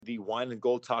Wine and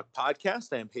Gold Talk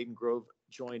podcast. I am Hayden Grove,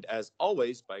 joined as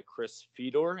always by Chris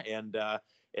Fedor. And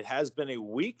it has been a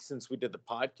week since we did the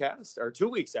podcast, or 2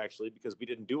 weeks actually, because we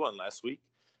didn't do one last week.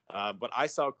 But I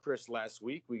saw Chris last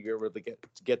week. We were able to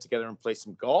get together and play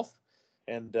some golf.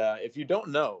 And if you don't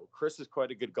know, Chris is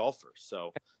quite a good golfer.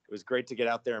 So it was great to get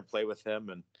out there and play with him.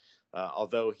 And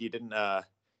although he didn't,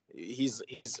 he's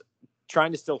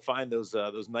trying to still find those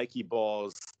Nike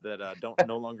balls that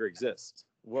no longer exist.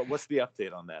 What's the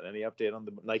update on that? Any update on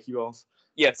the Nike balls?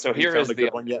 Yeah, so here is the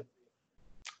good one yet.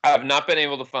 I've not been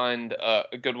able to find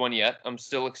a good one yet. I'm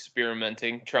still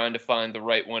experimenting, trying to find the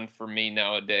right one for me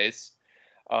nowadays.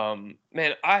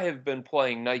 Man, I have been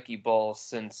playing Nike balls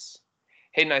since,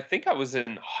 Hayden, I think I was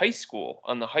in high school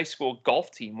on the high school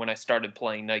golf team when I started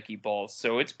playing Nike balls.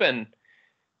 So it's been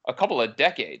a couple of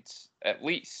decades at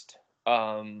least.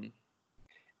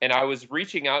 And I was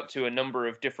reaching out to a number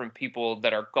of different people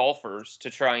that are golfers to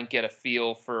try and get a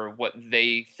feel for what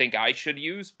they think I should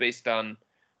use based on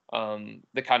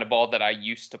the kind of ball that I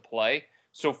used to play.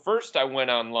 So first I went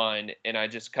online and I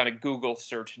just kind of Google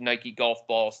searched Nike golf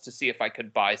balls to see if I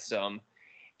could buy some.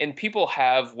 And people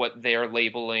have what they're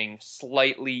labeling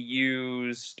slightly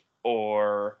used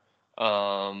or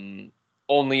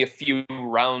only a few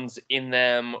rounds in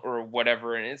them or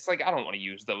whatever. And it's like, I don't want to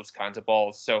use those kinds of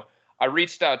balls. So I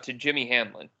reached out to Jimmy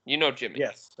Hanlon. You know Jimmy.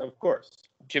 Yes, of course.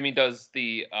 Jimmy does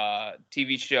the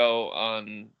TV show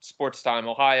on Sports Time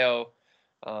Ohio.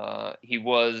 He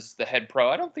was the head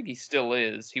pro. I don't think he still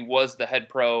is. He was the head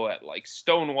pro at like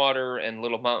Stonewater and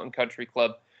Little Mountain Country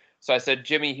Club. So I said,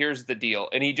 Jimmy, here's the deal.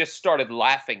 And he just started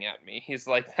laughing at me. He's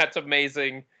like, that's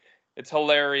amazing. It's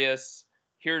hilarious.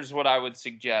 Here's what I would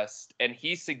suggest. And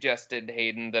he suggested,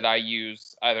 Hayden, that I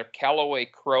use either Callaway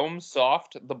Chrome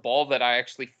Soft, the ball that I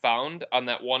actually found on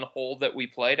that one hole that we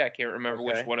played. I can't remember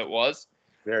which one it was.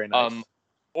 Very nice.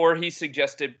 Or he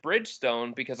suggested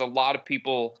Bridgestone, because a lot of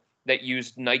people that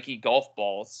used Nike golf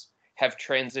balls have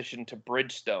transitioned to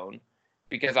Bridgestone.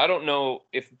 Because I don't know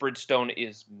if Bridgestone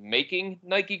is making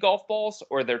Nike golf balls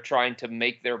or they're trying to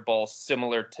make their balls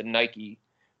similar to Nike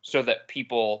so that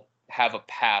people have a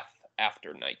path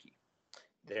after Nike.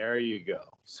 There you go.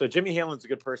 So Jimmy Hamlin's a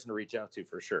good person to reach out to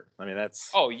for sure. I mean, that's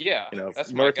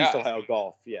that's Northeast Ohio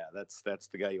golf. Yeah, that's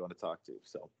the guy you want to talk to.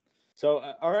 So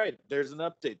all right, there's an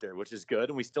update there, which is good,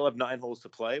 and we still have 9 holes to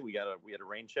play. We had a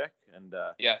rain check, and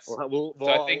yes. We'll so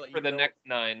I think for the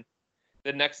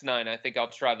next nine, I think I'll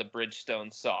try the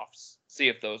Bridgestone softs. See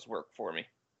if those work for me.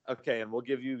 Okay, and we'll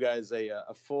give you guys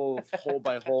a full hole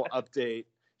by hole update,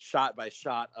 shot by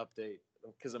shot update,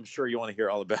 because I'm sure you want to hear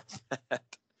all about that.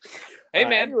 Hey,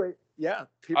 man. Anyway, yeah.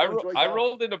 I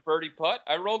rolled in a birdie putt.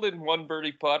 I rolled in one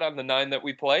birdie putt on the 9 that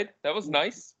we played. That was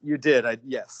nice. You did.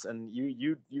 Yes. And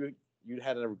you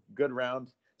had a good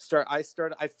round. I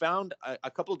found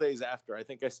a couple days after, I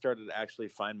think I started to actually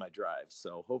find my drive.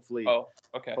 So hopefully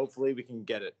we can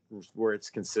get it where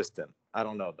it's consistent. I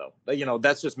don't know though. But,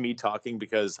 that's just me talking,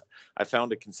 because I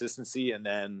found a consistency, and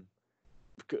then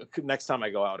next time I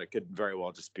go out, it could very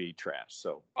well just be trash.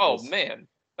 So man,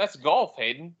 that's golf,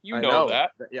 Hayden. You know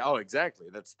that. Yeah. Oh, exactly.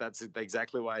 That's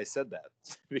exactly why I said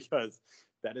that, because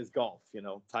that is golf.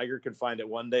 Tiger could find it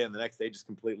one day and the next day just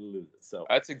completely lose it. So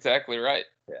that's exactly right.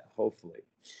 Yeah, hopefully.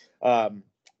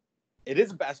 It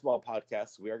is a basketball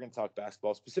podcast. So we are going to talk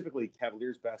basketball, specifically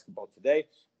Cavaliers basketball today.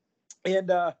 And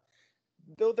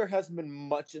though there hasn't been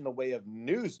much in the way of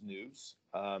news,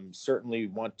 certainly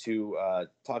want to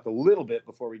talk a little bit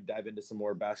before we dive into some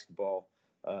more basketball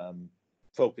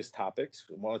focused topics.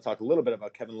 We want to talk a little bit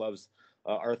about Kevin Love's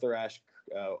Arthur Ashe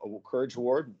Courage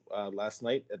Award last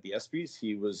night at the ESPYs.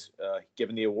 He was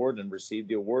given the award and received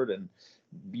the award, and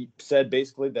said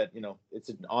basically that it's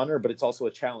an honor, but it's also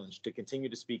a challenge to continue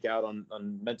to speak out on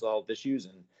mental health issues,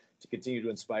 and to continue to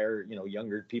inspire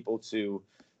younger people to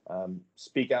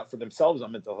speak out for themselves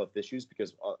on mental health issues,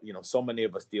 because so many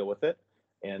of us deal with it.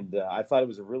 And I thought it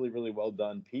was a really, really well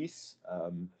done piece.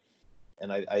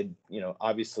 And I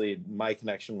obviously my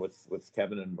connection with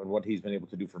Kevin and what he's been able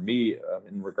to do for me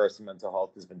in regards to mental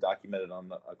health has been documented on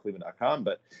Cleveland.com.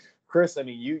 But Chris, I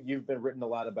mean, you've been written a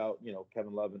lot about,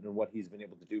 Kevin Love and what he's been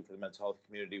able to do for the mental health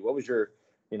community. What was your,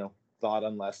 thought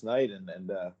on last night,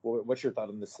 and what's your thought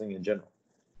on this thing in general?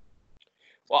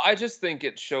 Well, I just think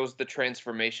it shows the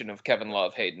transformation of Kevin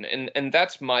Love, Hayden, and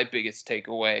that's my biggest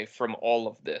takeaway from all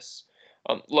of this.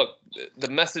 Look, the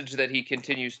message that he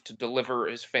continues to deliver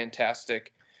is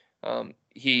fantastic.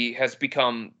 He has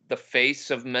become the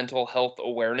face of mental health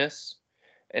awareness.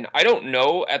 And I don't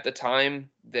know at the time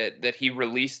that he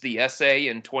released the essay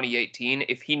in 2018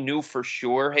 if he knew for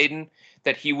sure, Hayden,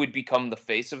 that he would become the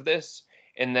face of this.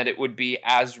 and that it would be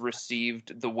as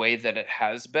received the way that it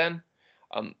has been.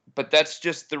 But that's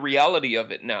just the reality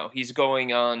of it now. He's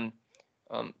going on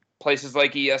places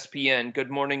like ESPN,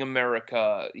 Good Morning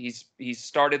America. He's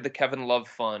started the Kevin Love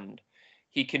Fund.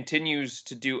 He continues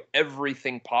to do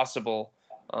everything possible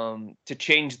to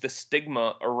change the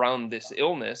stigma around this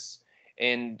illness.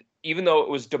 And even though it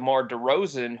was DeMar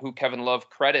DeRozan who Kevin Love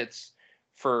credits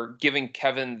for giving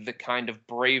Kevin the kind of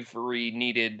bravery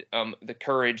needed, the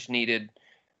courage needed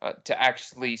to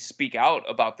actually speak out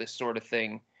about this sort of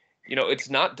thing, it's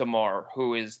not DeMar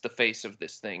who is the face of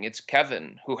this thing. It's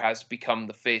Kevin who has become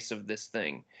the face of this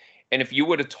thing. And if you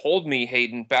would have told me,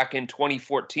 Hayden, back in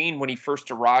 2014 when he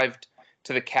first arrived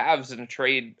to the Cavs in a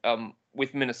trade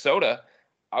with Minnesota,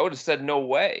 I would have said no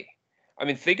way. I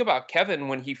mean, think about Kevin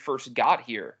when he first got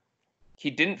here. He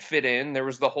didn't fit in. There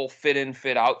was the whole fit in,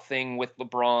 fit out thing with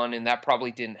LeBron, and that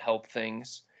probably didn't help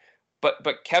things.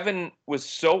 But Kevin was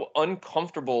so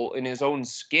uncomfortable in his own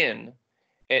skin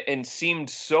and seemed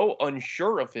so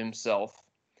unsure of himself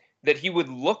that he would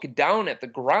look down at the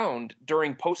ground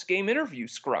during post-game interview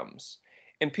scrums.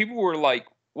 And people were like,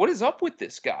 what is up with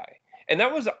this guy? And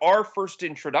that was our first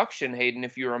introduction, Hayden,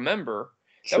 if you remember.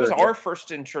 That was our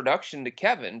first introduction to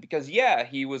Kevin because, yeah,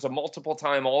 he was a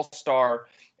multiple-time All-Star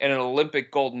and an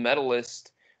Olympic gold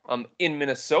medalist in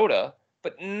Minnesota,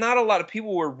 but not a lot of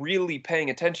people were really paying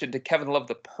attention to Kevin Love,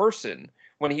 the person,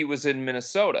 when he was in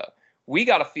Minnesota. We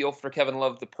got a feel for Kevin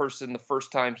Love, the person, the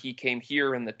first time he came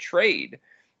here in the trade.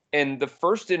 And the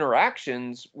first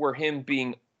interactions were him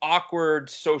being awkward,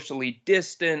 socially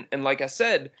distant, and like I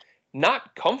said,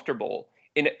 not comfortable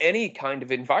in any kind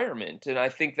of environment. And I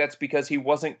think that's because he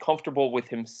wasn't comfortable with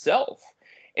himself.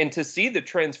 And to see the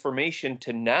transformation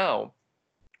to now,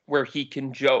 where he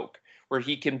can joke, where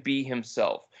he can be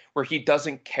himself, where he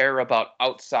doesn't care about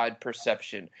outside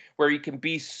perception, where he can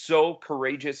be so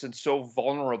courageous and so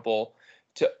vulnerable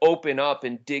to open up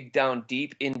and dig down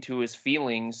deep into his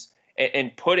feelings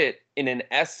and put it in an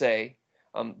essay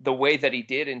the way that he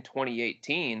did in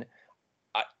 2018,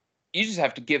 you just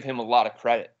have to give him a lot of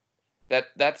credit.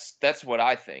 That's what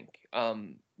I think,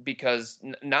 because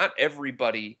not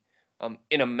everybody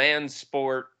in a man's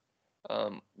sport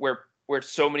where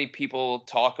so many people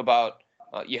talk about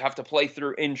you have to play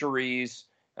through injuries,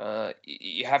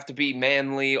 you have to be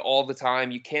manly all the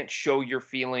time, you can't show your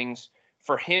feelings.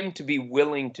 For him to be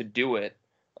willing to do it,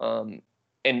 and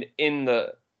in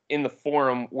the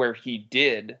forum where he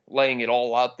did, laying it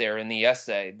all out there in the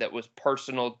essay that was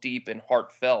personal, deep, and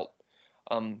heartfelt,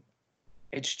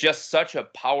 it's just such a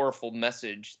powerful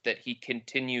message that he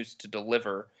continues to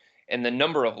deliver, and the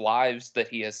number of lives that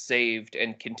he has saved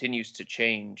and continues to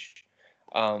change.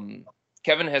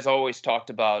 Kevin has always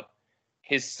talked about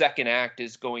his second act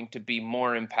is going to be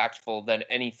more impactful than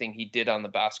anything he did on the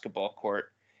basketball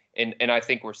court. And I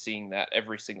think we're seeing that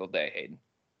every single day, Hayden.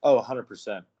 Oh,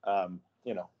 100%.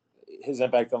 His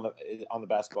impact on the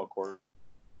basketball court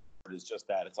is just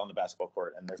that. It's on the basketball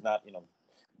court. And there's not,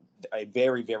 a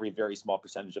very, very, very small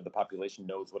percentage of the population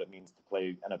knows what it means to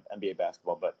play NBA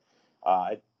basketball. But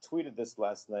I tweeted this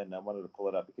last night, and I wanted to pull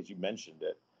it up because you mentioned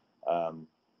it.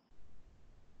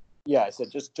 I said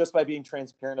just by being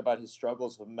transparent about his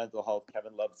struggles with mental health,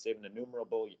 Kevin Love saved an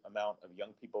innumerable amount of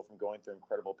young people from going through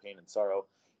incredible pain and sorrow.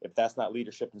 If that's not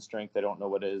leadership and strength, I don't know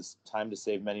what is. Time to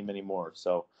save many, many more.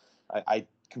 So I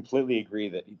completely agree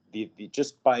that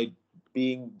just by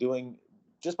being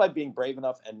brave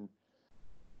enough and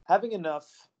having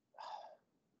enough,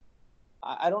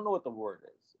 I don't know what the word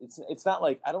is. It's not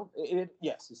like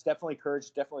yes, it's definitely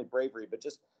courage, definitely bravery, but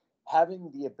just having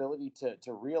the ability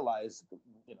to realize,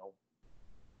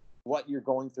 what you're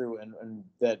going through and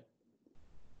that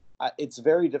it's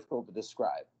very difficult to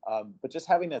describe. But just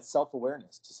having that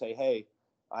self-awareness to say, hey,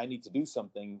 I need to do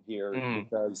something here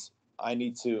because I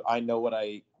know what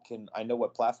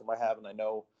platform I have, and I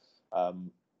know,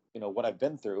 what I've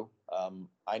been through.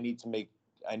 I need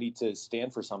to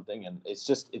stand for something. And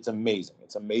it's amazing.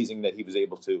 It's amazing that he was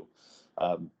able to,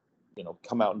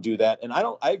 come out and do that. And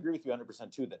I agree with you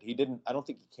 100% too, that I don't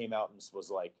think he came out and was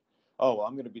like, oh, well,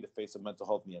 I'm going to be the face of mental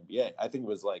health in the NBA. I think it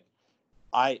was like,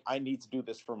 I need to do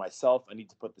this for myself. I need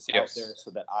to put this out there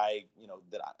so that I've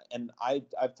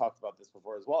talked about this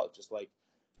before as well. Just like,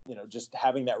 just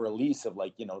having that release of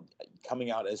like,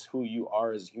 coming out as who you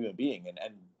are as a human being. And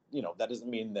that doesn't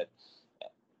mean that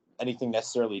anything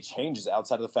necessarily changes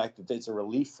outside of the fact that it's a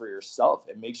relief for yourself.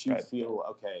 It makes you feel,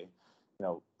 okay,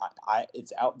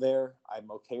 it's out there.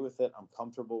 I'm okay with it. I'm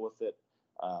comfortable with it.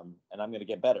 And I'm going to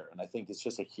get better. And I think it's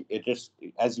just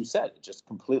as you said, it just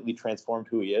completely transformed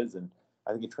who he is. And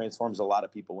I think it transforms a lot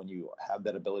of people when you have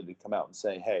that ability to come out and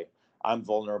say, hey, I'm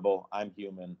vulnerable. I'm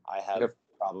human. I have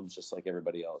problems just like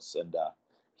everybody else. And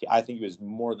I think he was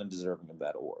more than deserving of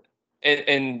that award.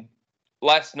 And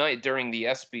last night during the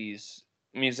ESPYs,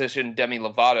 musician Demi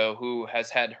Lovato, who has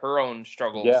had her own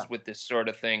struggles with this sort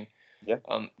of thing,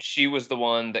 she was the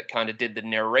one that kind of did the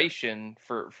narration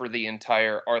for the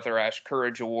entire Arthur Ashe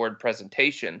Courage Award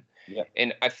presentation.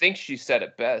 And I think she said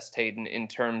it best, Hayden, in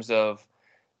terms of,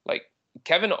 like,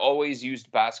 Kevin always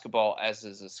used basketball as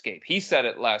his escape. He said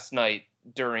it last night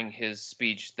during his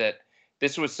speech that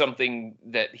this was something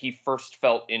that he first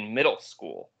felt in middle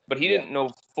school, but he didn't know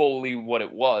fully what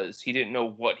it was. He didn't know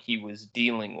what he was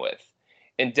dealing with.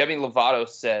 And Demi Lovato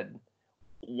said,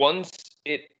 once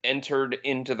it entered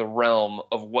into the realm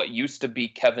of what used to be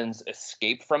Kevin's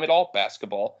escape from it all,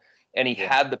 basketball, and he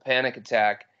had the panic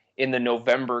attack in the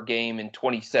November game in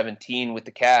 2017 with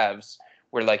the Cavs,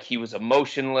 where, like, he was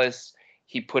emotionless,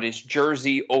 he put his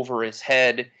jersey over his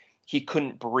head, he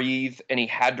couldn't breathe, and he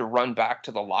had to run back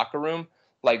to the locker room.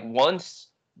 Like, once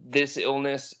this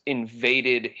illness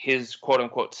invaded his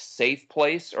quote-unquote safe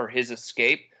place or his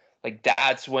escape, like,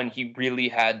 that's when he really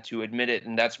had to admit it,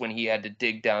 and that's when he had to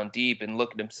dig down deep and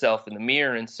look at himself in the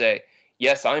mirror and say,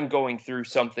 yes, I'm going through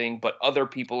something, but other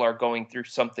people are going through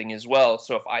something as well.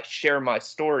 So if I share my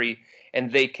story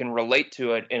and they can relate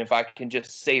to it, and if I can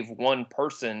just save one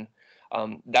person,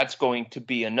 that's going to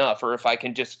be enough. Or if I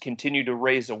can just continue to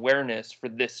raise awareness for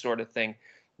this sort of thing,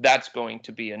 that's going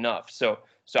to be enough. So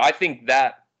I think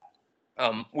that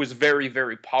was very,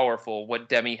 very powerful, what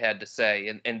Demi had to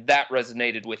say, and that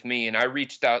resonated with me. And I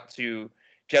reached out to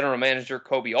general manager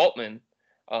Kobe Altman,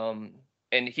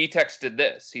 and he texted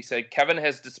this. He said, Kevin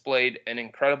has displayed an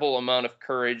incredible amount of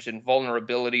courage and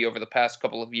vulnerability over the past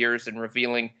couple of years in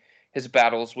revealing his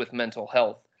battles with mental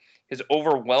health. His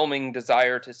overwhelming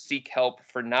desire to seek help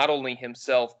for not only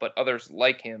himself but others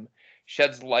like him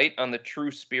sheds light on the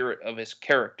true spirit of his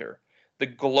character. The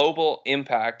global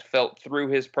impact felt through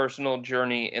his personal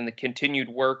journey and the continued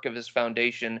work of his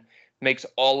foundation makes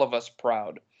all of us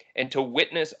proud. And to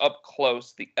witness up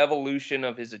close the evolution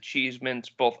of his achievements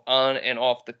both on and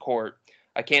off the court,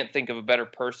 I can't think of a better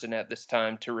person at this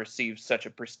time to receive such a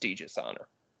prestigious honor.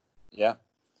 Yeah.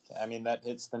 I mean, that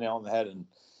hits the nail on the head. And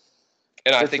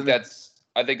I think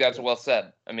that's well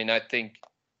said. I mean, I think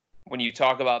when you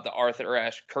talk about the Arthur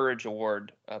Ashe Courage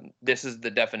Award, this is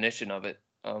the definition of it,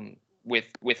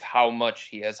 with how much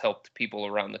he has helped people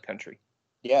around the country.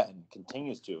 Yeah, and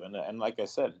continues to. And like I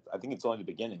said, I think it's only the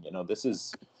beginning. You know, this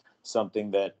is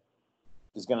something that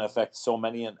is going to affect so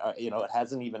many. And, you know, it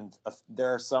hasn't even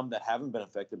there are some that haven't been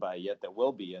affected by it yet that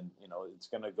will be. And, you know, it's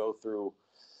going to go through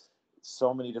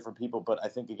so many different people. But I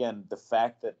think, again, the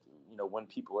fact that, you know, when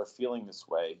people are feeling this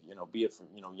way, you know, be it from,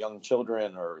 you know, young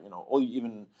children or, you know, or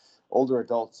even older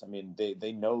adults, I mean,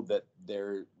 they know that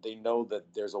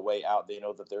there's a way out. They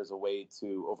know that there's a way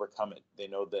to overcome it. They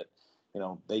know that, you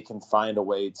know, they can find a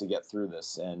way to get through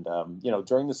this. And, you know,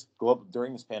 during this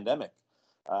pandemic,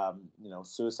 you know,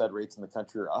 suicide rates in the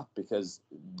country are up because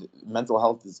mental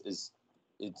health is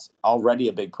it's already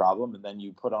a big problem. And then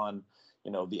you put on,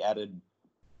 you know, the added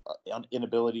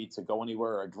inability to go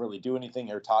anywhere or really do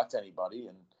anything or talk to anybody.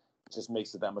 And it just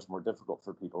makes it that much more difficult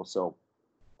for people. So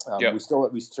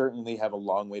we certainly have a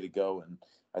long way to go. And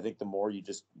I think the more you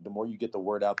get the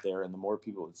word out there and the more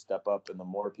people that step up and the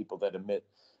more people that admit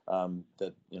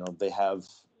that, you know,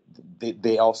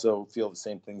 they also feel the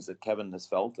same things that Kevin has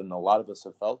felt and a lot of us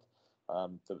have felt,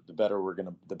 the better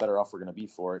off we're going to be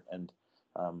for it. And,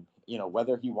 you know,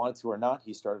 whether he wanted to or not,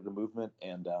 he started a movement,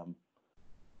 and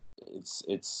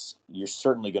you're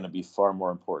certainly going to be far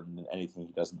more important than anything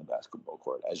he does in the basketball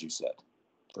court, as you said,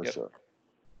 for sure.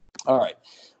 All right.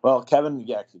 Well, Kevin,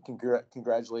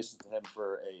 congratulations to him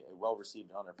for a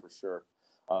well-received honor for sure.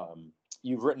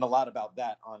 You've written a lot about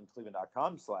that on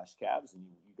cleveland.com/Cavs, and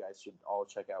you guys should all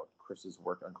check out Chris's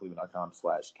work on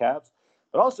cleveland.com/Cavs.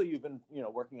 But also you've been, you know,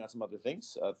 working on some other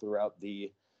things throughout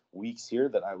the weeks here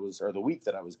the week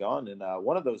that I was gone. And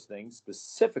one of those things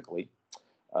specifically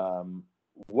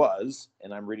was,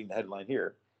 and I'm reading the headline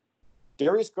here,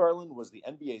 Darius Garland was the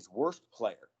NBA's worst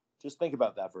player. Just think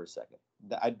about that for a second.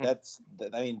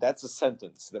 That's a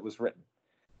sentence that was written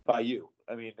by you.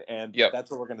 I mean, and that's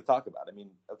what we're going to talk about. I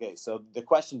mean, okay, so the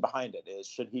question behind it is,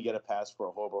 should he get a pass for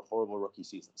a horrible rookie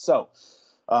season? So,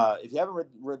 if you haven't read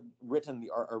the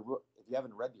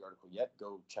article yet,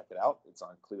 go check it out. It's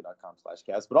on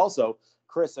cleveland.com/Cavs. But also,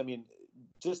 Chris, I mean,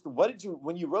 just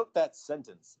when you wrote that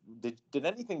sentence, did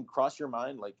anything cross your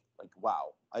mind? Like,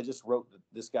 wow, I just wrote that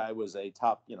this guy was a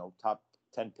top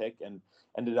 10 pick and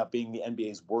ended up being the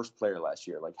NBA's worst player last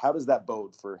year. Like, how does that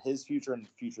bode for his future and the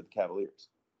future of the Cavaliers?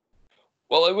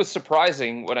 Well, it was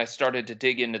surprising when I started to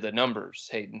dig into the numbers,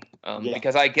 Hayden, Yeah.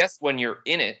 because I guess when you're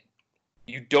in it,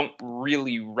 you don't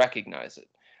really recognize it.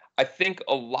 I think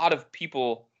a lot of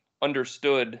people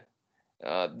understood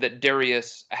that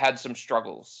Darius had some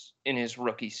struggles in his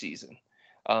rookie season.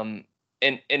 Um,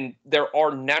 and there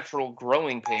are natural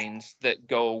growing pains that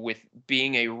go with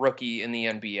being a rookie in the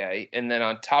NBA, and then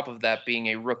on top of that, being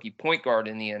a rookie point guard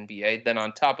in the NBA. Then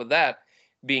on top of that,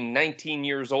 being 19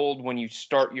 years old when you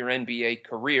start your NBA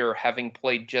career, having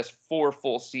played just 4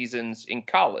 full seasons in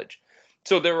college.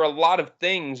 So there were a lot of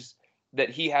things that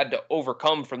he had to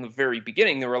overcome from the very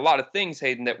beginning. There were a lot of things,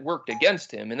 Hayden, that worked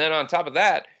against him. And then on top of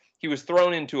that, he was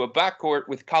thrown into a backcourt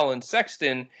with Collin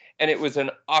Sexton, and it was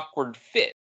an awkward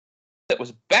fit that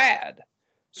was bad.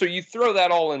 So you throw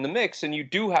that all in the mix, and you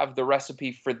do have the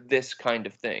recipe for this kind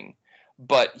of thing.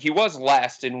 But he was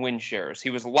last in win shares. He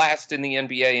was last in the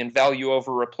NBA in value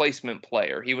over replacement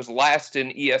player. He was last in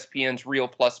ESPN's real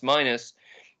plus minus,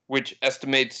 which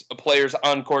estimates a player's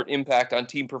on-court impact on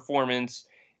team performance.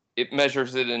 It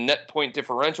measures it in net point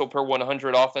differential per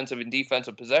 100 offensive and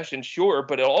defensive possessions, sure,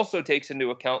 but it also takes into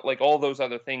account like all those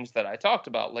other things that I talked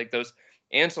about, like those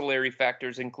ancillary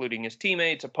factors, including his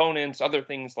teammates, opponents, other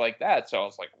things like that. So I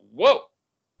was like, whoa,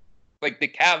 like the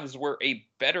Cavs were a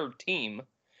better team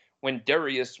when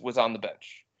Darius was on the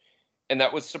bench. And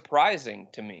that was surprising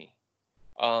to me.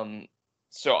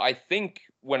 So I think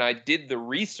when I did the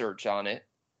research on it,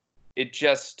 it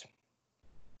just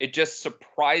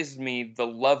surprised me the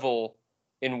level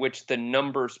in which the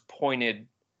numbers pointed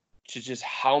to just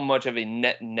how much of a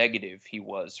net negative he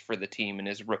was for the team in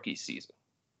his rookie season.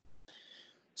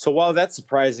 So while that's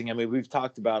surprising, I mean, we've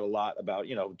talked about a lot about,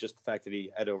 just the fact that he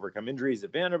had to overcome injuries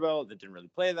at Vanderbilt, that didn't really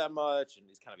play that much, and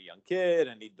he's kind of a young kid,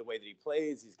 and the way that he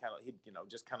plays, he's kind of,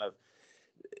 just kind of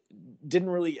didn't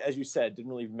really, as you said,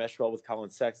 didn't really mesh well with Collin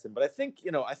Sexton. But I think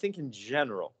in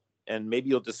general, and maybe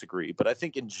you'll disagree, but I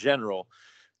think in general,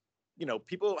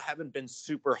 people haven't been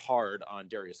super hard on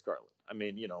Darius Garland. I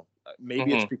mean,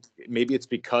 maybe it's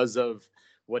because of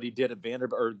what he did at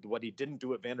Vanderbilt or what he didn't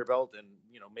do at Vanderbilt, and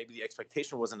maybe the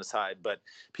expectation wasn't as high. But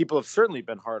people have certainly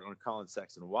been hard on Collin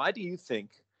Sexton. Why do you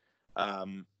think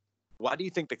that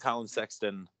Collin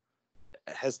Sexton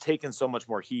has taken so much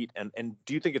more heat, and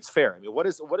do you think it's fair? I mean, what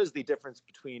is the difference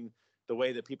between the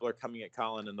way that people are coming at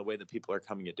Collin and the way that people are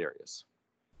coming at Darius?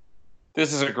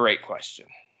 This is a great question.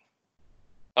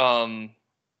 I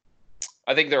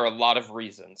think there are a lot of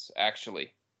reasons,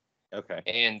 actually. Okay.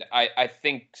 And I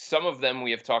think some of them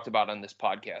we have talked about on this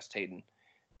podcast, Hayden,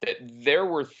 that there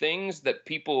were things that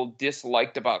people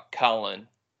disliked about Collin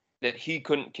that he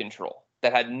couldn't control,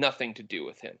 that had nothing to do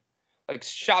with him. Like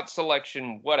shot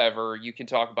selection, whatever, you can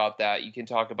talk about that. You can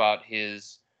talk about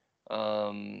his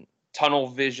tunnel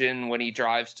vision when he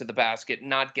drives to the basket,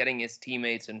 not getting his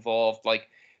teammates involved. Like,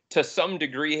 to some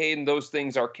degree, Hayden, those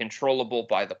things are controllable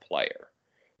by the player.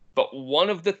 But one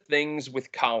of the things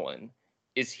with Collin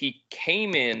is he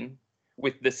came in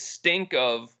with the stink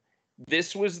of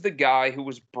this was the guy who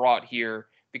was brought here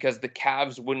because the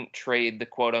Cavs wouldn't trade the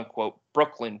quote-unquote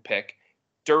Brooklyn pick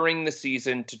during the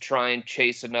season to try and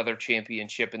chase another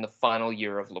championship in the final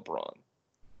year of LeBron.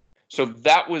 So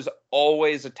that was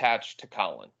always attached to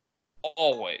Collin.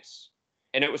 Always.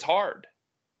 And it was hard.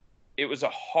 It was a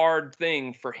hard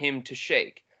thing for him to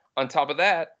shake. On top of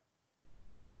that,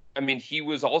 I mean, he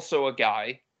was also a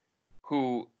guy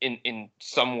who, in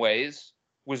some ways,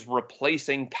 was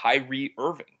replacing Kyrie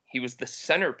Irving. He was the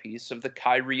centerpiece of the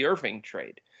Kyrie Irving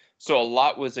trade. So a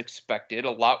lot was expected.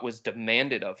 A lot was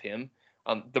demanded of him.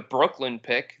 The Brooklyn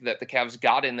pick that the Cavs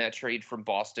got in that trade from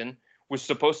Boston was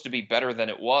supposed to be better than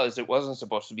it was. It wasn't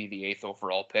supposed to be the 8th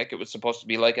overall pick. It was supposed to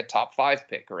be like a top 5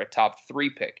 pick or a top 3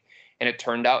 pick. And it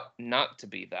turned out not to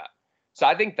be that. So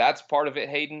I think that's part of it,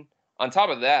 Hayden. On top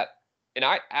of that, and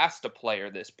I asked a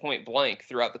player this point blank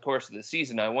throughout the course of the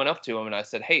season. I went up to him and I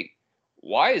said, hey,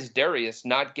 why is Darius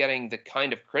not getting the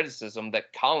kind of criticism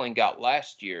that Collin got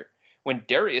last year when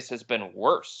Darius has been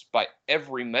worse by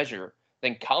every measure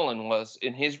than Collin was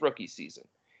in his rookie season?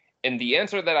 And the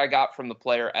answer that I got from the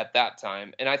player at that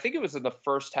time, and I think it was in the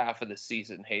first half of the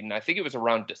season, Hayden, I think it was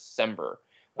around December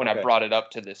when I brought it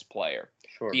up to this player.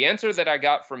 Sure. The answer that I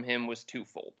got from him was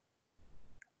twofold.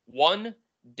 One,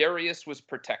 Darius was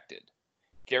protected.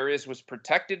 Darius was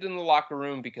protected in the locker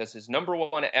room because his number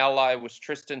one ally was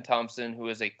Tristan Thompson, who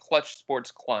is a Clutch Sports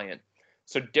client.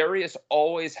 So Darius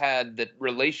always had that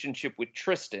relationship with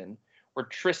Tristan, where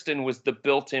Tristan was the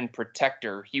built-in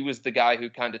protector. He was the guy who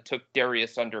kind of took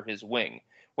Darius under his wing.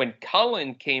 When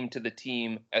Collin came to the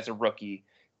team as a rookie,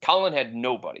 Collin had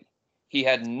nobody. He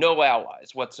had no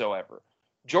allies whatsoever.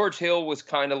 George Hill was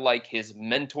kind of like his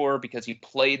mentor because he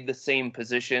played the same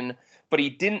position, but he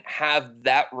didn't have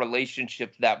that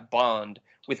relationship, that bond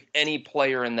with any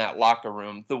player in that locker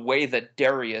room the way that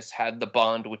Darius had the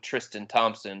bond with Tristan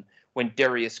Thompson when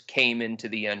Darius came into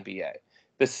the NBA.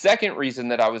 The second reason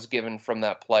that I was given from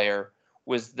that player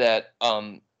was that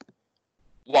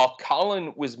while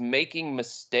Collin was making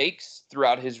mistakes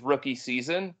throughout his rookie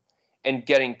season and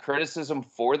getting criticism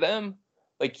for them,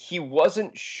 like he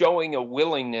wasn't showing a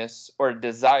willingness or a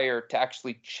desire to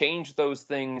actually change those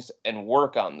things and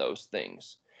work on those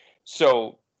things.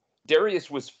 So Darius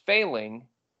was failing,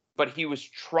 but he was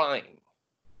trying.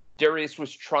 Darius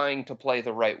was trying to play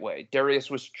the right way. Darius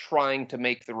was trying to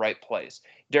make the right plays.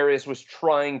 Darius was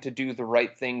trying to do the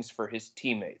right things for his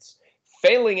teammates.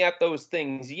 Failing at those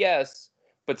things, yes,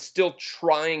 but still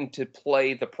trying to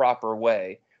play the proper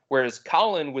way. Whereas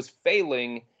Collin was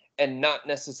failing and not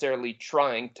necessarily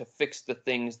trying to fix the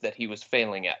things that he was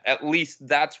failing at. At least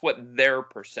that's what their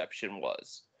perception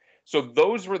was. So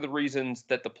those were the reasons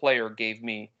that the player gave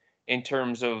me in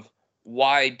terms of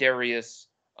why Darius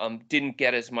didn't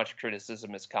get as much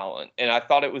criticism as Collin. And I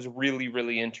thought it was really,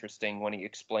 really interesting when he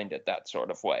explained it that sort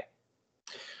of way.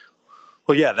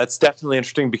 Well, yeah, that's definitely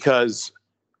interesting because,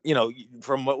 you know,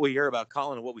 from what we hear about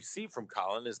Collin and what we see from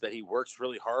Collin is that he works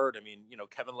really hard. I mean, you know,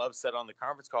 Kevin Love said on the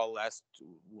conference call I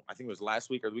think it was last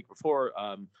week or the week before,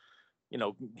 you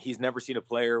know, he's never seen a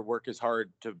player work as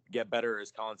hard to get better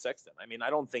as Collin Sexton. I mean, I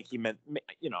don't think he meant,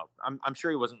 you know, I'm sure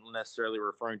he wasn't necessarily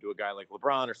referring to a guy like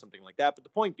LeBron or something like that. But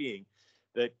the point being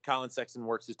that Collin Sexton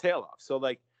works his tail off. So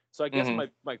I guess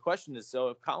my question is, so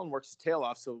if Collin works his tail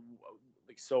off,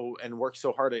 and works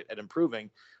so hard at improving,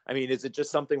 I mean, is it just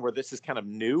something where this is kind of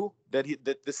new that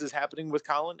this is happening with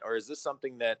Collin, or is this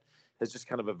something that has just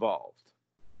kind of evolved?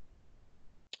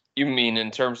 You mean in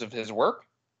terms of his work?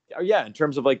 Yeah, in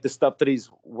terms of like the stuff that he's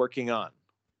working on.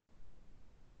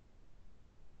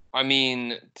 I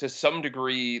mean, to some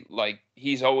degree, like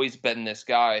he's always been this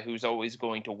guy who's always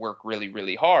going to work really,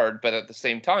 really hard, but at the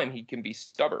same time, he can be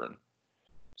stubborn.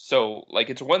 So, like,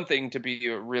 it's one thing to be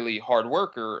a really hard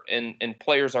worker, and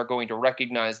players are going to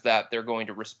recognize that, they're going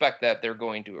to respect that, they're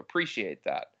going to appreciate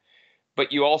that.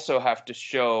 But you also have to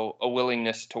show a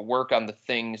willingness to work on the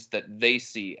things that they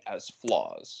see as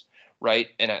flaws, right?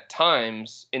 And at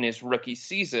times in his rookie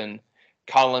season,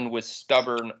 Collin was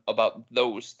stubborn about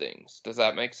those things. Does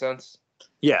that make sense?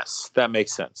 Yes, that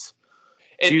makes sense.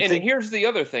 And here's the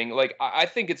other thing. Like, I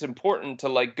think it's important to,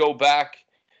 like, go back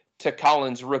to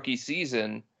Collin's rookie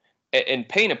season and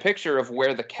paint a picture of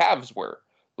where the Cavs were.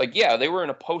 Like, yeah, they were in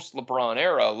a post-LeBron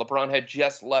era. LeBron had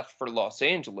just left for Los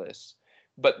Angeles.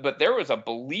 But there was a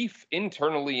belief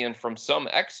internally and from some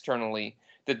externally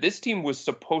that this team was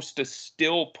supposed to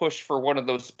still push for one of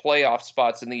those playoff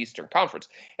spots in the Eastern Conference.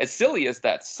 As silly as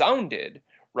that sounded,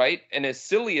 right? And as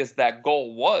silly as that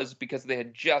goal was, because they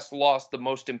had just lost the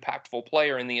most impactful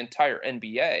player in the entire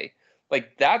NBA,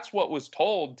 like that's what was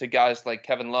told to guys like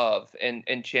Kevin Love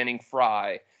and Channing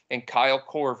Frye and Kyle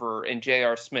Korver and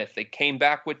J.R. Smith. They came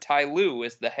back with Ty Lue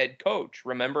as the head coach,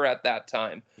 remember, at that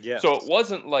time. Yeah. So it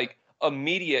wasn't like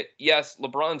immediate, yes,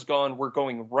 LeBron's gone, we're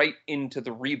going right into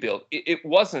the rebuild. It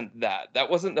wasn't that. That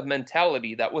wasn't the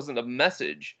mentality. That wasn't the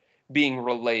message being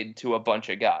relayed to a bunch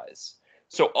of guys.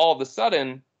 So all of a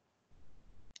sudden,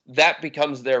 that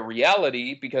becomes their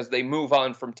reality because they move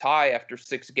on from Ty after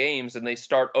 6 games and they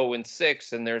start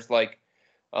 0-6, and there's like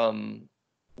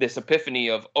this epiphany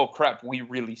of, oh crap, we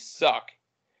really suck.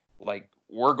 Like,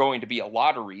 we're going to be a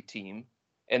lottery team.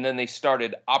 And then they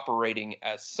started operating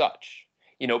as such.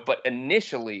 You know, but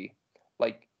initially,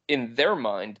 like in their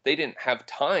mind, they didn't have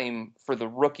time for the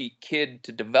rookie kid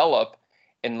to develop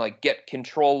and like get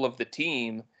control of the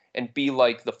team and be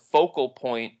like the focal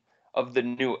point of the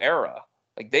new era.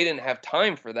 Like they didn't have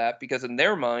time for that because in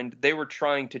their mind, they were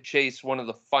trying to chase one of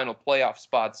the final playoff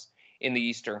spots in the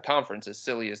Eastern Conference, as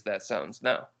silly as that sounds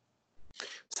now.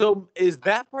 So is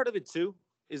that part of it too?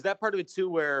 Is that part of it too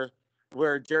where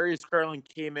Darius Garland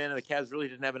came in and the Cavs really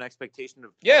didn't have an expectation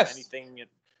of anything?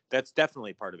 That's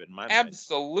definitely part of it in my mind.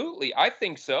 Absolutely. I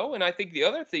think so. And I think the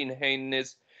other thing, Hayden,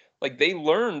 is like they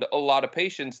learned a lot of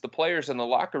patience. The players in the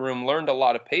locker room learned a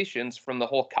lot of patience from the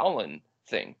whole Collin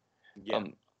thing. Yeah.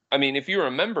 I mean, if you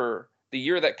remember the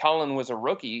year that Collin was a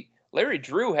rookie, Larry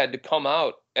Drew had to come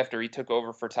out after he took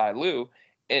over for Ty Lue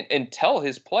and tell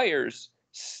his players,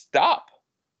 stop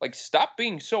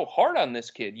being so hard on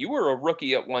this kid. You were a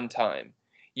rookie at one time.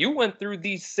 You went through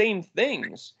these same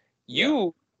things.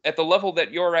 You, at the level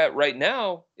that you're at right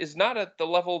now, is not at the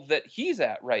level that he's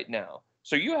at right now.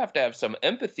 So you have to have some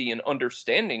empathy and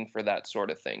understanding for that sort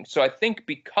of thing. So I think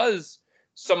because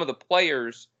some of the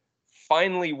players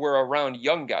finally were around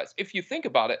young guys. If you think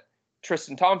about it,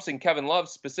 Tristan Thompson, Kevin Love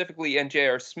specifically, and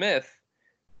J.R. Smith,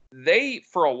 they,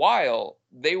 for a while,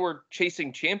 they were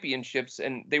chasing championships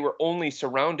and they were only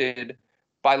surrounded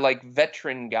by like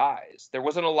veteran guys. There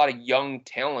wasn't a lot of young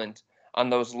talent on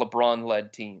those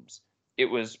LeBron-led teams. It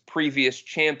was previous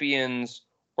champions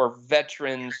or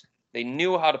veterans. They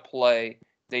knew how to play.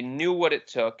 They knew what it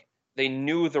took. They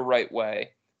knew the right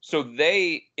way. So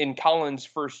they, in Collin's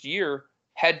first year,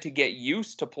 had to get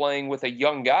used to playing with a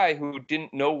young guy who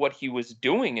didn't know what he was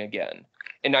doing again.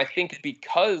 And I think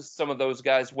because some of those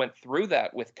guys went through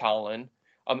that with Collin,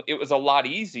 it was a lot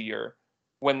easier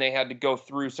when they had to go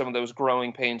through some of those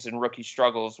growing pains and rookie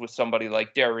struggles with somebody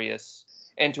like Darius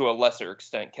and to a lesser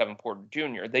extent Kevin Porter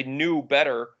Jr. They knew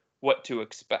better what to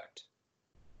expect.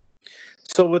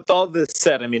 So with all this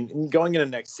said, I mean, going into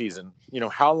next season,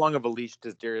 how long of a leash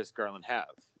does Darius Garland have?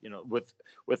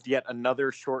 With yet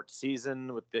another short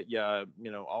season, with the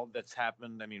all that's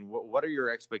happened. I mean, what are your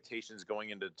expectations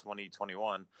going into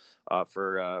 2021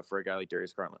 for a guy like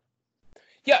Darius Garland?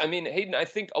 Yeah, I mean, Hayden, I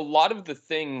think a lot of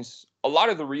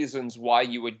the reasons why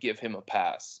you would give him a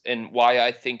pass and why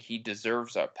I think he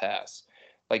deserves a pass,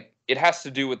 like it has to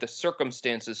do with the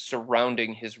circumstances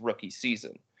surrounding his rookie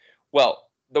season. Well,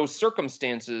 those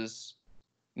circumstances,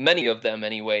 many of them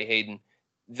anyway, Hayden,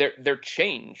 they're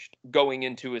changed going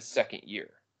into his second year,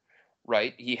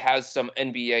 right? He has some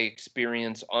NBA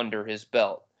experience under his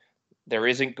belt. There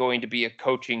isn't going to be a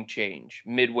coaching change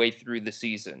midway through the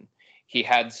season. He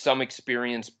had some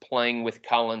experience playing with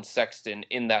Collin Sexton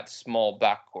in that small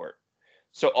backcourt.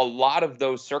 So a lot of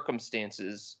those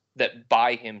circumstances that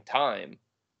buy him time,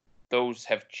 those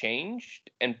have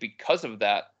changed. And because of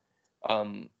that,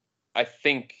 I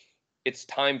think it's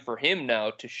time for him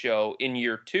now to show in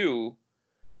year two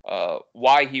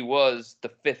why he was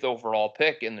the 5th overall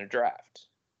pick in the draft.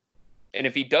 And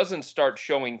if he doesn't start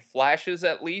showing flashes,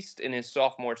 at least in his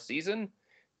sophomore season,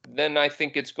 then I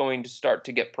think it's going to start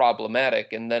to get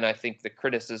problematic. And then I think the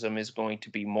criticism is going to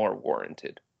be more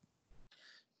warranted.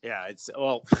 Yeah,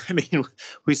 I mean,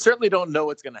 we certainly don't know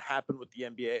what's going to happen with the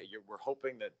NBA. We're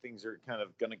hoping that things are kind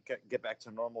of going to get back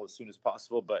to normal as soon as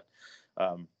possible. But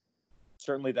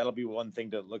certainly that'll be one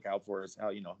thing to look out for is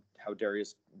how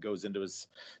Darius goes into his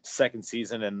second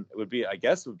season. And it would be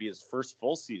his first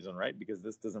full season, right? Because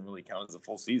this doesn't really count as a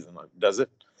full season, does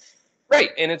it?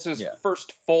 Right. And it's his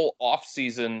first full off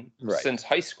season since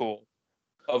high school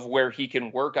of where he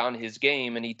can work on his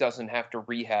game and he doesn't have to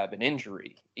rehab an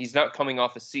injury. He's not coming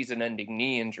off a season-ending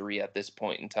knee injury at this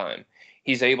point in time.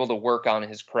 He's able to work on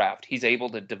his craft. He's able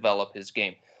to develop his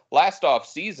game. Last off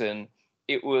season,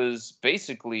 it was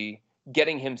basically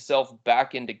getting himself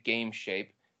back into game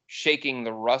shape, shaking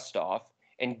the rust off,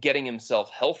 and getting himself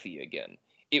healthy again.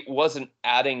 It wasn't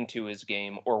adding to his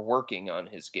game or working on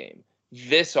his game.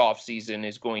 This offseason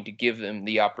is going to give him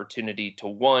the opportunity to,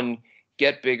 one,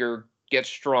 get bigger, get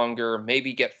stronger,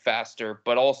 maybe get faster,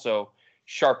 but also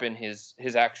sharpen his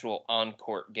actual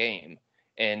on-court game.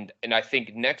 And I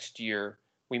think next year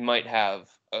we might have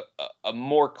a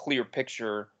more clear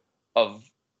picture of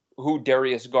who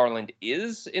Darius Garland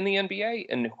is in the NBA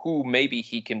and who maybe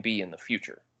he can be in the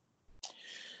future.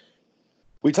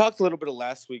 We talked a little bit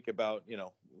last week about,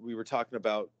 we were talking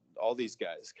about all these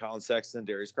guys, Collin Sexton,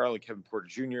 Darius Garland, Kevin Porter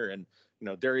Jr., and,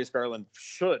 Darius Garland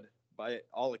should, by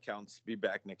all accounts, be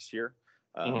back next year.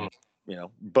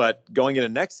 But going into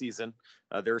next season,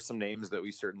 there are some names that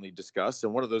we certainly discussed.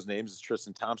 And one of those names is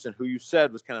Tristan Thompson, who you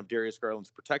said was kind of Darius Garland's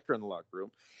protector in the locker room.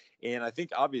 And I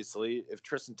think, obviously, if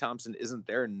Tristan Thompson isn't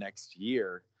there next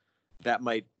year, that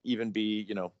might even be,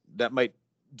 do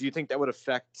you think that would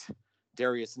affect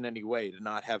Darius in any way to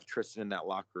not have Tristan in that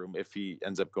locker room if he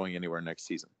ends up going anywhere next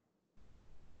season?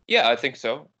 Yeah, I think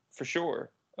so, for sure.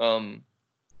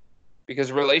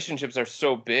 Because relationships are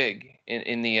so big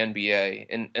in the NBA,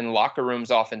 and locker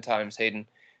rooms oftentimes, Hayden,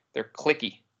 they're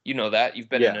cliquey. You know that. You've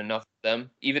been in enough of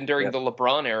them. Even during the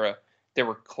LeBron era, there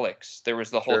were cliques. There was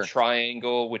the whole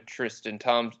triangle with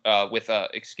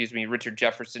Richard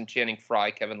Jefferson, Channing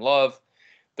Frye, Kevin Love.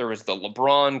 There was the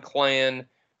LeBron clan.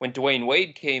 When Dwayne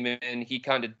Wade came in, he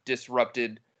kind of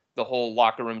disrupted the whole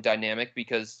locker room dynamic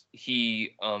because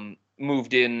he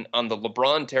moved in on the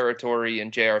LeBron territory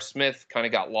and J.R. Smith kind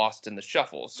of got lost in the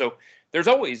shuffle. So there's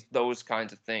always those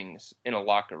kinds of things in a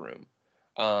locker room.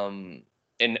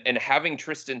 And having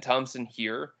Tristan Thompson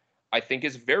here, I think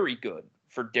is very good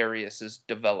for Darius's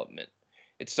development.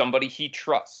 It's somebody he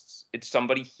trusts. It's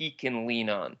somebody he can lean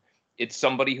on. It's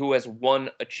somebody who has won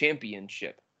a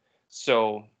championship.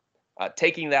 So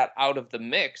taking that out of the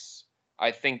mix,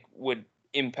 I think would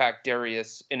impact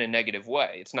Darius in a negative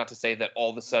way. It's not to say that all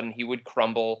of a sudden he would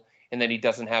crumble and that he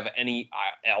doesn't have any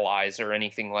allies or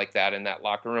anything like that in that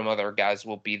locker room. Other guys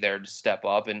will be there to step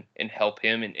up and help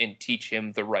him and teach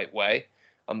him the right way.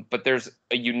 But there's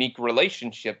a unique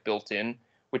relationship built in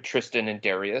with Tristan and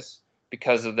Darius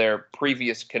because of their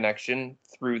previous connection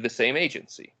through the same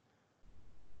agency.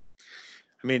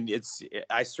 I mean,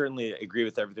 I certainly agree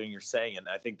with everything you're saying, and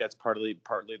I think that's partly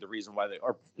the reason why they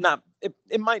are not.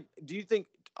 It might. Do you think?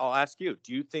 I'll ask you.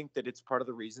 Do you think that it's part of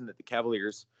the reason that the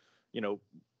Cavaliers,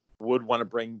 would want to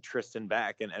bring Tristan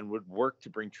back and would work to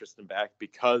bring Tristan back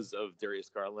because of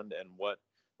Darius Garland and what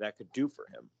that could do for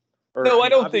him? No, I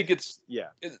don't think it's. Yeah.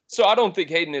 So I don't think,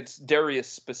 Hayden, it's Darius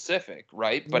specific,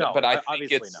 right? But I think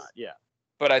obviously it's not. Yeah.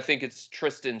 But I think it's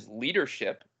Tristan's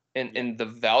leadership and the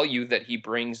value that he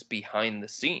brings behind the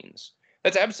scenes.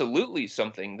 That's absolutely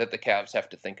something that the Cavs have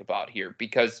to think about here,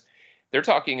 because they're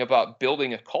talking about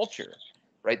building a culture,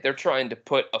 right? They're trying to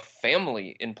put a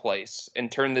family in place and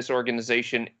turn this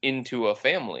organization into a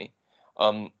family.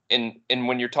 And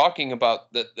when you're talking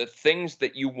about the things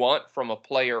that you want from a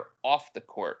player off the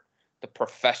court, the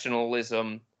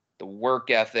professionalism, the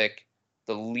work ethic,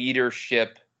 the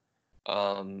leadership,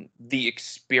 the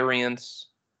experience,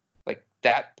 like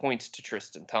that points to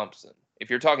Tristan Thompson. If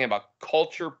you're talking about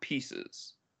culture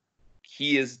pieces,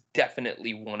 he is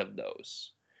definitely one of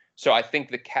those. So I think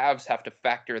the Cavs have to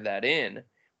factor that in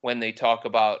when they talk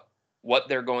about what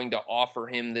they're going to offer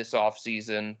him this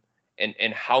offseason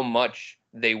and how much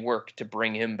they work to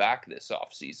bring him back this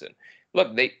offseason.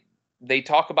 Look, they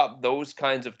talk about those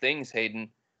kinds of things, Hayden,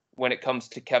 when it comes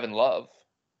to Kevin Love.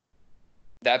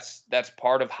 That's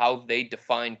part of how they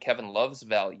define Kevin Love's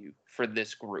value for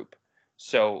this group.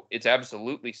 So it's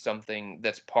absolutely something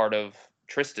that's part of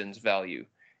Tristan's value.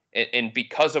 And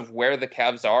because of where the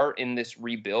Cavs are in this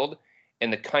rebuild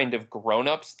and the kind of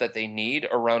grown-ups that they need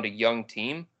around a young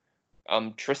team,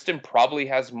 Tristan probably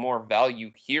has more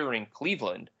value here in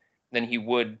Cleveland than he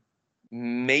would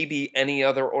maybe any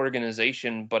other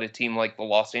organization but a team like the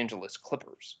Los Angeles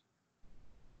Clippers.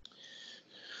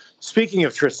 Speaking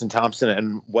of Tristan Thompson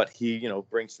and what he,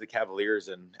 brings to the Cavaliers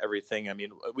and everything, I mean,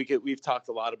 we've talked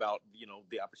a lot about,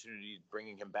 the opportunity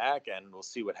bringing him back, and we'll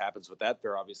see what happens with that.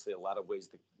 There are obviously a lot of ways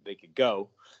that they could go.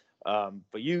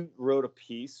 But you wrote a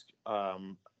piece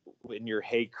in your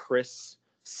Hey Chris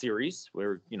series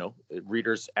where,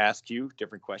 readers ask you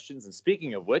different questions. And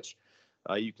speaking of which,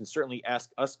 you can certainly ask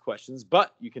us questions,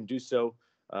 but you can do so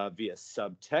via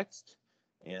subtext.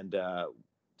 And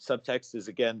subtext is,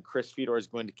 again, Chris Fedor is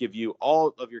going to give you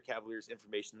all of your Cavaliers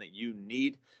information that you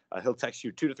need. He'll text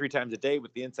you 2 to 3 times a day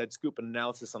with the inside scoop and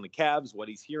analysis on the Cavs, what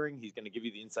he's hearing. He's going to give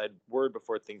you the inside word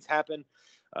before things happen.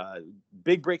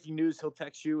 Big breaking news, he'll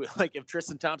text you. Like if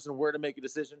Tristan Thompson were to make a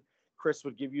decision, Chris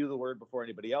would give you the word before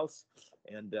anybody else.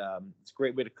 And it's a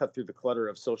great way to cut through the clutter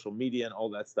of social media and all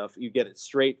that stuff. You get it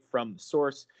straight from the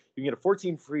source. You can get a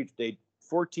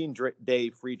 14-day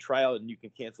free trial, and you can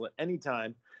cancel at any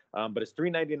time. But it's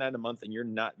 $3.99 a month, and you're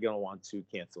not going to want to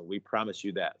cancel. We promise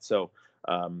you that. So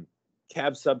Cavs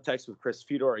subtext with Chris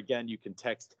Fedor. Again, you can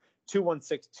text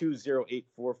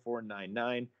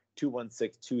 216-208-4499,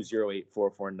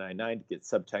 216-208-4499 to get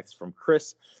subtext from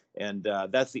Chris. And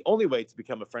that's the only way to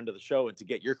become a friend of the show and to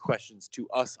get your questions to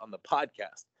us on the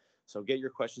podcast. So get your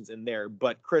questions in there.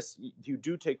 But Chris, you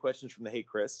do take questions from the Hey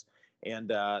Chris.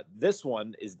 And this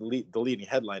one is the leading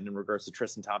headline in regards to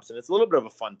Tristan Thompson. It's a little bit of a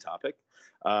fun topic.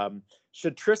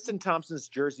 Should Tristan Thompson's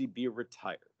jersey be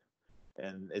retired?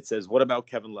 And it says, what about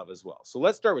Kevin Love as well? So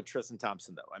let's start with Tristan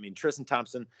Thompson, though. I mean, Tristan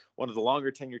Thompson, one of the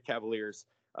longer tenured Cavaliers,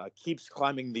 keeps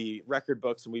climbing the record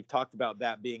books. And we've talked about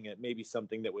that being maybe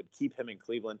something that would keep him in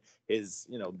Cleveland, is,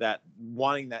 that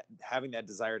having that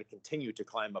desire to continue to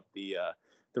climb up the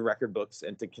record books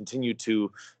and to continue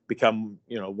to become,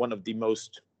 one of the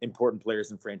most important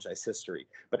players in franchise history.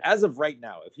 But as of right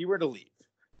now, if he were to leave,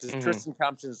 does Tristan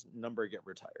Thompson's number get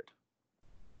retired?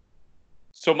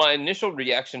 So my initial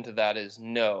reaction to that is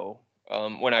no,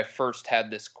 when I first had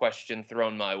this question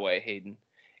thrown my way, Hayden.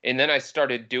 And then I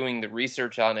started doing the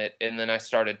research on it, and then I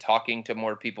started talking to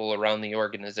more people around the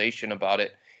organization about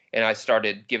it, and I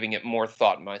started giving it more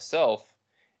thought myself,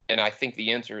 and I think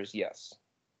the answer is yes.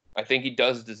 I think he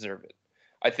does deserve it.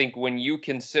 I think when you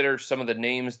consider some of the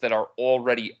names that are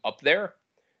already up there,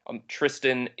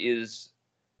 Tristan is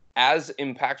as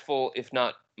impactful, if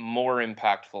not more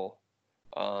impactful.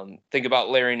 Think about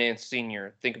Larry Nance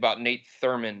Sr. Think about Nate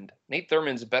Thurmond. Nate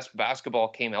Thurmond's best basketball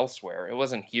came elsewhere. It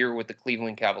wasn't here with the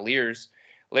Cleveland Cavaliers.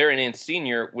 Larry Nance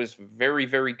Sr. was very,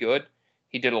 very good.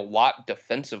 He did a lot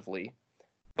defensively,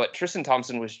 but Tristan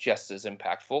Thompson was just as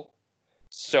impactful.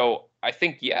 So I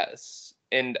think yes.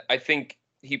 And I think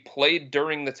he played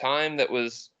during the time that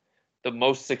was the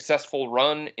most successful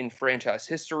run in franchise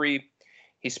history.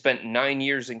 He spent 9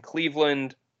 years in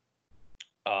Cleveland.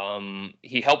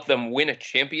 He helped them win a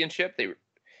championship.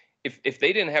 If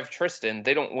they didn't have Tristan,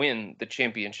 they don't win the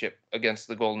championship against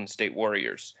the Golden State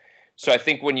Warriors. So I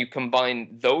think when you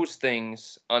combine those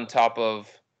things on top of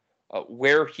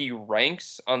where he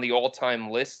ranks on the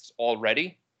all-time lists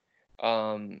already,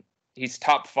 he's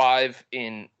top 5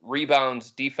 in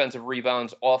rebounds, defensive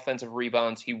rebounds, offensive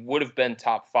rebounds. He would have been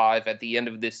top 5 at the end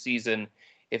of this season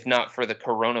if not for the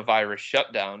coronavirus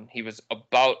shutdown. He was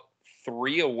about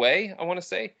 3 away, I want to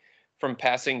say, from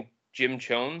passing Jim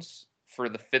Jones for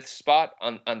the 5th spot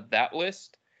on that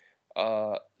list.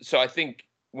 So I think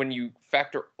when you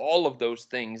factor all of those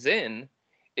things in,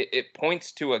 it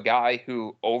points to a guy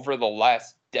who over the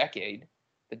last decade,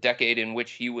 the decade in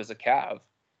which he was a Cav,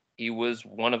 he was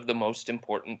one of the most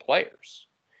important players.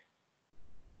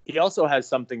 He also has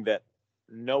something that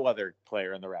no other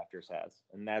player in the Raptors has,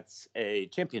 and that's a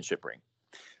championship ring.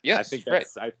 Yes, I think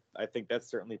that's right. I think that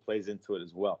certainly plays into it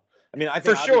as well. I mean, I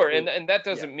think for sure, and that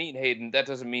doesn't mean, Hayden, that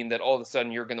doesn't mean that all of a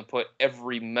sudden you're going to put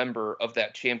every member of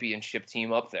that championship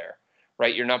team up there,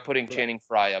 right? You're not putting Channing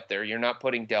Frye up there. You're not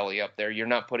putting Delly up there. You're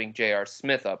not putting J.R.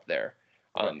 Smith up there.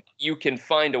 You can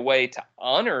find a way to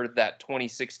honor that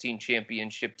 2016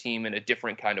 championship team in a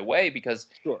different kind of way because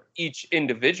each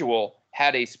individual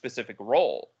had a specific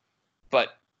role.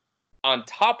 But on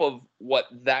top of what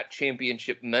that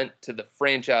championship meant to the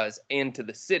franchise and to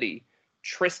the city,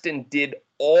 Tristan did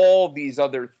all these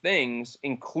other things,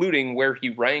 including where he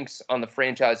ranks on the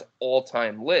franchise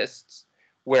all-time lists,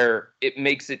 where it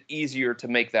makes it easier to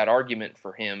make that argument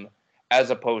for him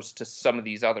as opposed to some of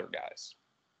these other guys.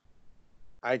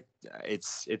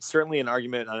 It's certainly an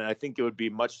argument, and I think it would be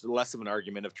much less of an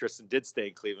argument if Tristan did stay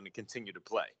in Cleveland and continue to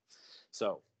play.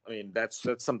 So, I mean, that's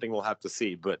something we'll have to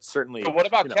see, but certainly. But what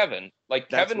about Kevin? Like,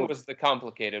 Kevin was the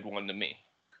complicated one to me.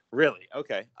 Really?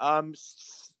 Okay.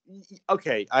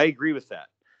 Okay, I agree with that.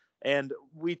 And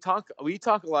we talk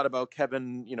a lot about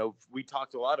Kevin. You know, we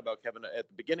talked a lot about Kevin at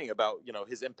the beginning about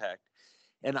his impact,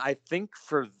 and I think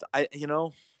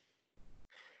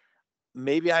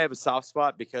maybe I have a soft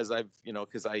spot because I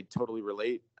totally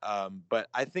relate. But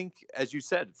I think, as you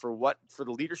said, for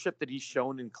the leadership that he's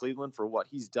shown in Cleveland, for what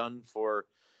he's done for,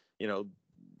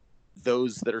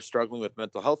 those that are struggling with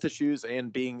mental health issues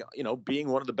and being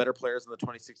one of the better players on the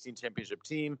 2016 championship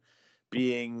team,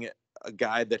 being a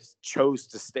guy that chose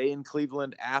to stay in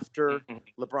Cleveland after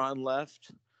LeBron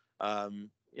left.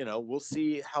 We'll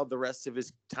see how the rest of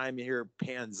his time here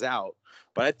pans out.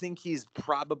 But I think he's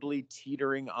probably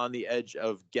teetering on the edge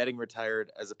of getting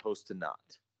retired as opposed to not.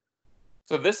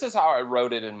 So this is how I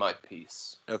wrote it in my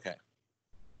piece. Okay.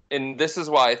 And this is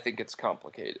why I think it's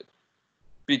complicated.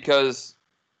 Because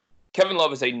Kevin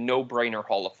Love is a no-brainer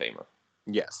Hall of Famer.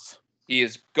 Yes. He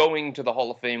is going to the Hall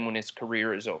of Fame when his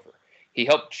career is over. He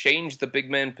helped change the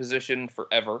big man position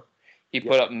forever. He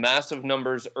put up massive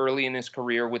numbers early in his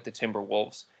career with the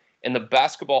Timberwolves. And the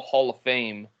Basketball Hall of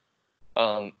Fame,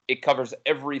 it covers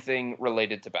everything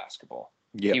related to basketball.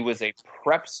 Yep. He was a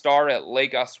prep star at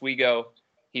Lake Oswego.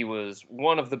 He was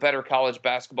one of the better college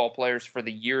basketball players for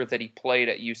the year that he played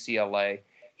at UCLA.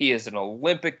 He is an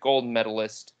Olympic gold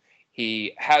medalist.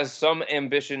 He has some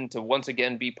ambition to once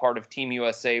again be part of Team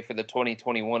USA for the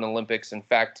 2021 Olympics. In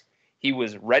fact, he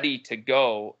was ready to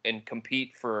go and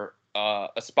compete for a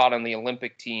spot on the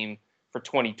Olympic team for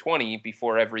 2020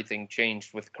 before everything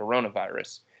changed with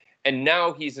coronavirus. And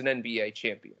now he's an NBA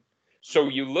champion. So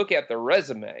you look at the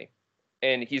resume,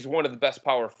 and he's one of the best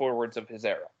power forwards of his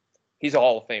era. He's a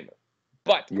Hall of Famer.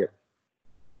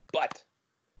 But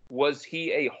was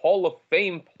he a Hall of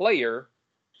Fame player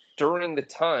during the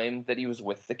time that he was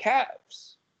with the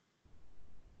Cavs?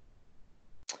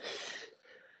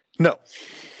 No.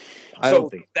 I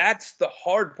don't think. That's the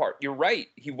hard part. You're right.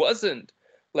 He wasn't.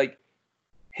 Like,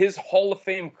 his Hall of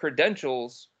Fame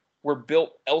credentials were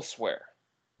built elsewhere.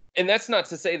 And that's not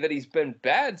to say that he's been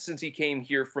bad since he came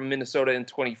here from Minnesota in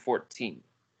 2014.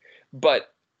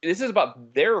 But this is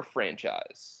about their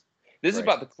franchise. This is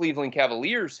about the Cleveland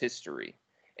Cavaliers' history.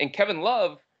 And Kevin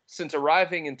Love, since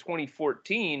arriving in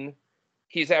 2014,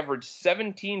 he's averaged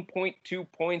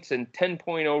 17.2 points and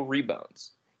 10.0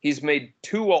 rebounds. He's made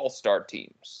 2 All-Star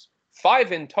teams.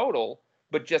 5 in total,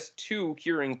 but just 2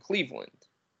 here in Cleveland.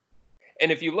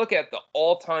 And if you look at the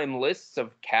all-time lists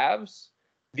of Cavs,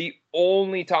 the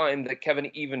only time that Kevin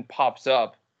even pops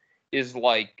up is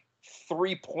like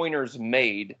 3-pointers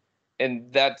made, and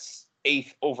that's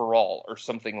 8th overall or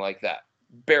something like that,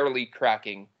 barely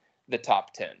cracking the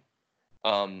top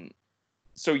 10.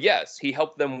 So yes, he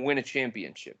helped them win a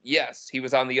championship. Yes, he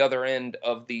was on the other end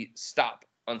of the stop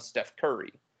on Steph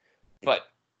Curry. But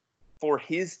for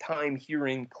his time here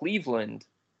in Cleveland,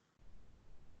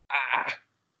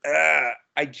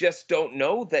 I just don't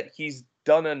know that he's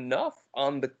done enough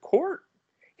on the court.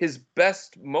 His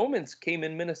best moments came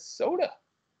in Minnesota,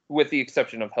 with the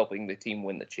exception of helping the team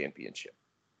win the championship.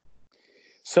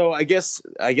 So I guess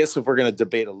if we're going to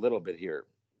debate a little bit here,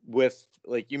 with,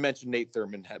 like you mentioned, Nate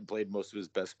Thurmond had played most of his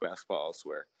best basketball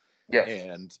elsewhere. Yes.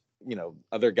 And,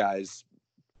 other guys,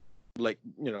 like,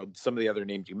 some of the other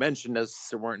names you mentioned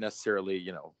weren't necessarily,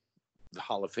 the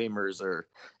Hall of Famers or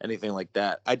anything like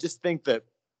that. I just think that,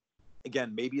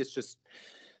 again, maybe it's just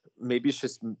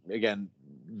again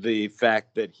the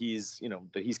fact that he's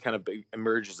kind of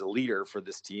emerged as a leader for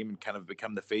this team and kind of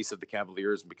become the face of the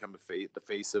Cavaliers and become the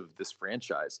face of this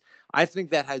franchise. I think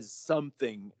that has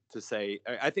something to say.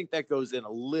 I think that goes in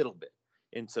a little bit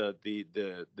into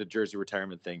the jersey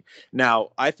retirement thing. Now,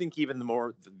 I think the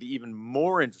even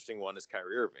more interesting one is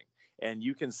Kyrie Irving. And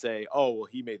you can say, oh, well,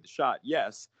 he made the shot.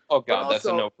 Yes. Oh, God, that's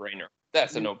a no-brainer.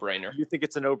 That's a no-brainer. You think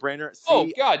it's a no-brainer? See, oh,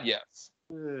 God, yes.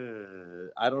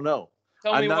 I don't know.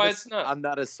 Tell me why it's not. I'm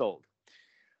not as sold.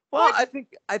 Well, what?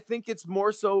 I think it's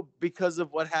more so because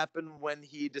of what happened when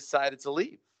he decided to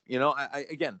leave.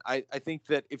 I think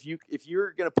that if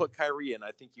you're going to put Kyrie in,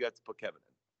 I think you have to put Kevin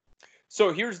in.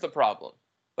 So here's the problem.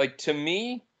 Like, to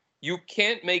me, you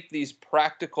can't make these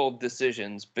practical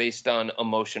decisions based on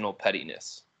emotional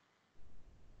pettiness.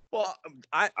 Well,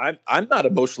 I'm not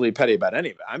emotionally petty about any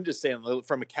of it. I'm just saying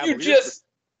from a Cavaliers.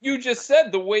 You just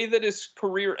said the way that his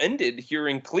career ended here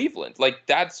in Cleveland. Like,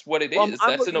 that's what it is.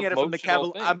 That's an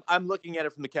emotional thing. I'm looking at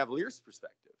it from the Cavaliers'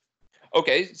 perspective.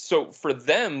 Okay, so for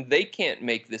them, they can't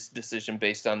make this decision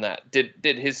based on that. Did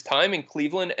his time in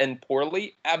Cleveland end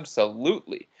poorly?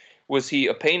 Absolutely. Was he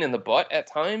a pain in the butt at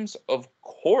times? Of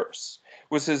course.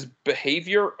 Was his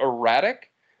behavior erratic?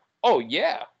 Oh,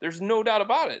 yeah, there's no doubt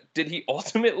about it. Did he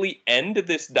ultimately end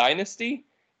this dynasty?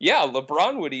 Yeah,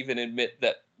 LeBron would even admit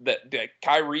that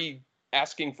Kyrie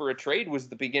asking for a trade was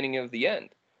the beginning of the end.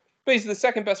 But he's the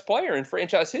second best player in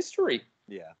franchise history.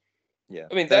 Yeah.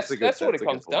 I mean, that's what it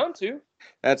comes down to.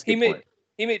 That's a good point.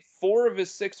 He made 4 of his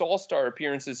 6 All-Star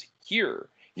appearances here.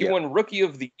 He won Rookie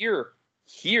of the Year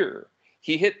here.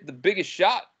 He hit the biggest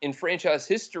shot in franchise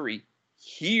history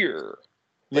here.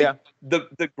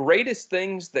 The greatest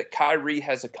things that Kyrie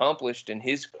has accomplished in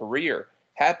his career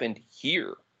happened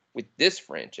here with this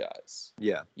franchise.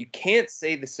 Yeah. You can't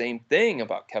say the same thing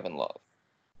about Kevin Love.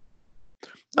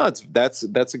 No, that's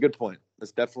a good point.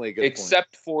 That's definitely a good point.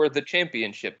 Except for the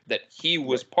championship that he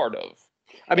was part of.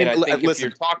 I mean, and I think if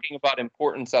you're talking about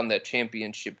importance on that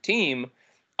championship team,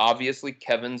 obviously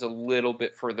Kevin's a little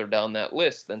bit further down that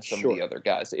list than some of the other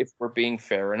guys, if we're being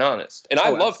fair and honest. And I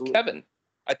love absolutely. Kevin.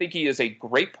 I think he is a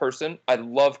great person. I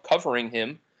love covering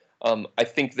him. I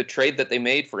think the trade that they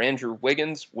made for Andrew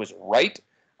Wiggins was right.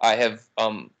 I have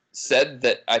said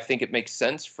that I think it makes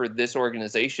sense for this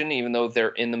organization, even though they're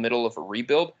in the middle of a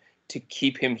rebuild, to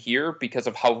keep him here because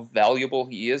of how valuable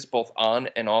he is both on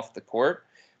and off the court.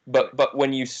 But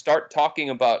when you start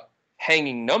talking about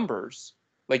hanging numbers,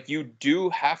 like, you do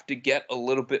have to get a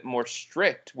little bit more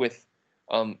strict with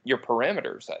your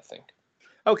parameters, I think.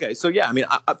 Okay, so yeah, I mean,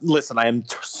 listen, I am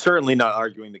certainly not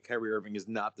arguing that Kyrie Irving is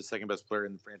not the second best player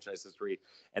in the franchise history,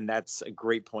 and that's a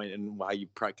great point and why you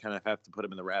probably kind of have to put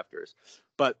him in the rafters.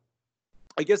 But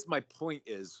I guess my point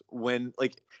is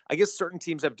I guess certain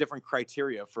teams have different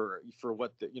criteria for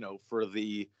what for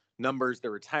the numbers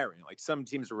they're retiring. Like, some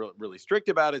teams are really strict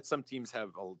about it. Some teams have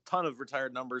a ton of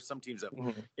retired numbers. Some teams have,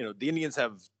 the Indians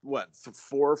have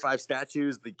 4 or 5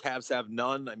 statues. The Cavs have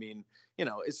none. I mean,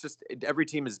 it's just every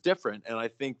team is different. And I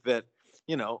think that,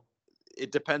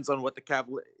 it depends on what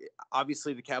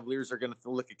obviously the Cavaliers are going to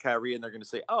look at Kyrie and they're going to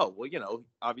say, oh, well,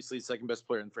 obviously second best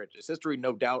player in franchise history.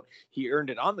 No doubt he earned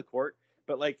it on the court.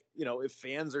 But if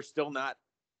fans are still not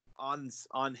on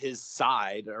his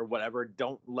side or whatever,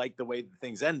 don't like the way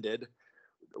things ended,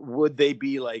 would they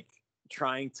be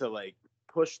trying to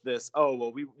push this? Oh,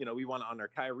 well, we want to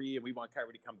honor Kyrie and we want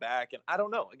Kyrie to come back. And I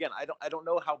don't know. Again, I don't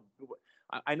know how.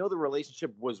 I know the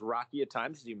relationship was rocky at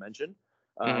times, as you mentioned,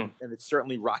 and it's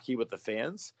certainly rocky with the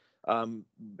fans. And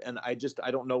I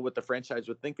don't know what the franchise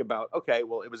would think about. Okay,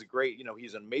 well, it was a great,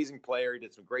 he's an amazing player. He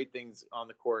did some great things on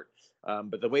the court.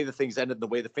 But the way the things ended, the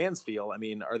way the fans feel, I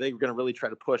mean, are they going to really try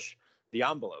to push the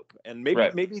envelope? And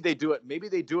maybe they do it. Maybe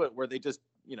they do it where they just,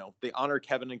 they honor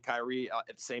Kevin and Kyrie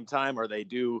at the same time, or they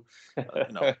do,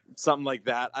 something like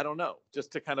that. I don't know,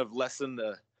 just to kind of lessen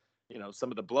the,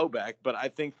 some of the blowback. But I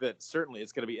think that certainly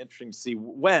it's going to be interesting to see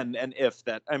when and if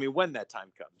that, when that time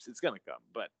comes, it's going to come.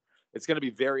 But it's going to be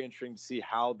very interesting to see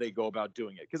how they go about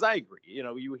doing it. Because I agree,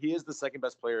 he is the second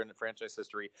best player in the franchise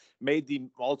history, made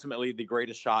ultimately the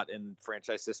greatest shot in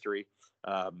franchise history,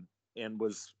 and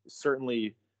was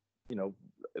certainly,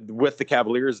 with the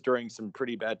Cavaliers during some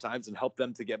pretty bad times and helped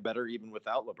them to get better even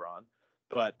without LeBron.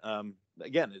 But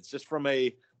again, it's just from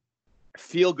a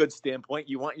feel good standpoint.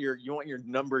 You want your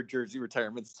numbered jersey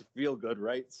retirements to feel good,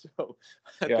 right? So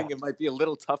I think it might be a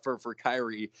little tougher for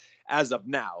Kyrie as of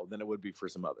now than it would be for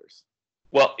some others.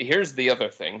 Well, here's the other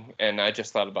thing, and I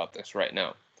just thought about this right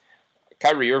now.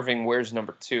 Kyrie Irving wears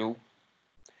number 2.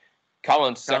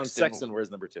 Collin Sexton wears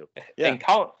number 2. Yeah.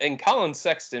 And Collin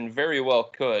Sexton very well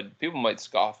could. People might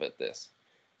scoff at this.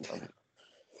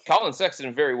 Collin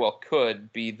Sexton very well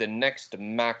could be the next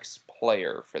max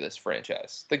player for this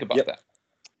franchise. Think about that.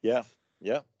 Yeah.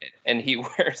 And he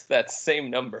wears that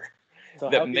same number so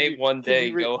that may one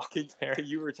day go. Can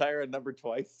you retire a number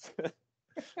twice?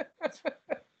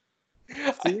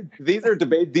 See, these are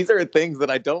debates. These are things that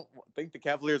I don't think the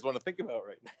Cavaliers want to think about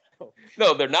right now.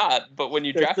 No, they're not. But when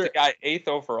you draft a guy 8th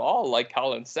overall like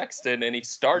Collin Sexton and he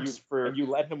starts and you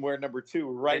let him wear number 2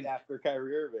 right after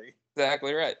Kyrie Irving.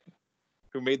 Exactly right.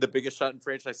 Who made the biggest shot in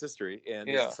franchise history and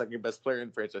is the second best player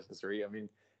in franchise history. I mean,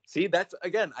 see, that's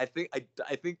again. I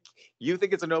think you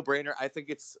think it's a no-brainer. I think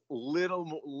it's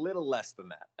little less than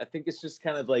that. I think it's just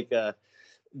kind of like there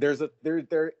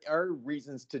are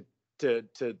reasons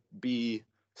to be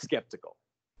skeptical.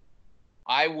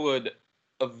 I would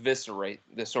eviscerate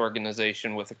this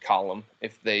organization with a column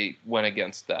if they went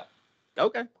against that.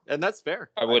 Okay, and that's fair.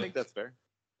 I think that's fair.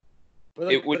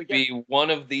 It would be one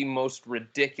of the most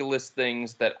ridiculous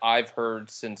things that I've heard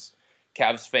since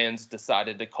Cavs fans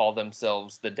decided to call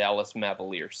themselves the Dallas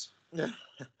Cavaliers.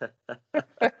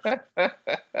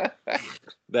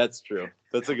 That's true.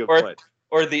 That's a good point.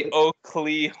 Or the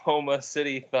Oklahoma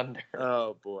City Thunder.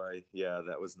 Oh, boy. Yeah,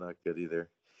 that was not good either.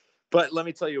 But let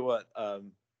me tell you what.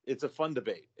 It's a fun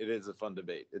debate. It is a fun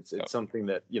debate. It's something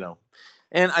that,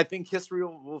 and I think history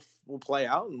will play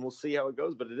out and we'll see how it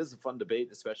goes. But it is a fun debate,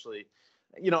 especially,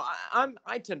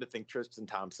 I tend to think Tristan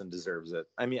Thompson deserves it.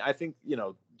 I mean, I think,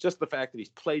 just the fact that he's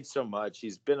played so much,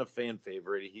 he's been a fan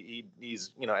favorite.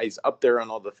 He's up there on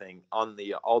all the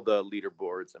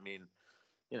leaderboards. I mean,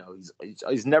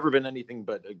 he's never been anything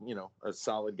but a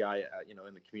solid guy, in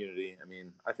the community. I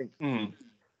mean, I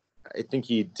think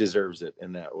he deserves it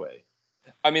in that way.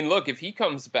 I mean, look, if he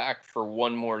comes back for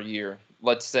one more year,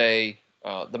 let's say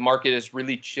the market is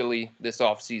really chilly this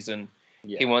offseason.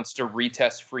 Yeah. He wants to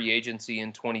retest free agency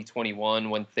in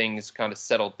 2021 when things kind of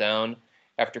settled down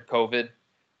after COVID.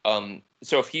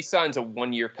 So if he signs a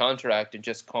 1-year contract and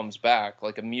just comes back,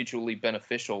 like a mutually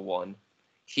beneficial one,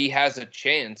 he has a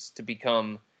chance to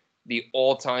become the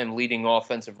all-time leading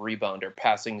offensive rebounder,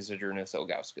 passing Zydrunas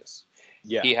Ilgauskas.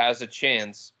 Yeah. He has a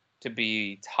chance to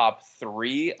be top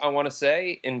 3, I want to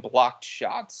say, in blocked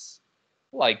shots.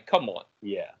 Like, come on.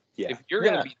 Yeah. If you're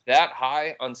going to be that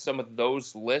high on some of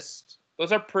those lists,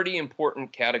 those are pretty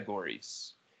important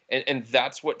categories. And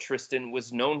that's what Tristan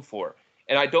was known for.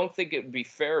 And I don't think it would be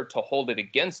fair to hold it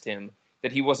against him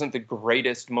that he wasn't the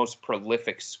greatest, most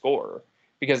prolific scorer,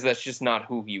 because that's just not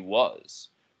who he was,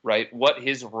 right? What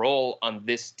his role on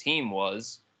this team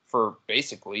was for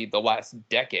basically the last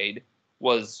decade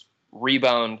was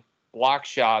rebound, block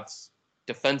shots,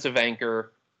 defensive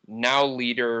anchor, now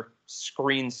leader,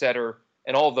 screen setter,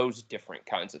 and all those different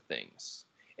kinds of things.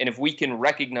 And if we can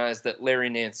recognize that Larry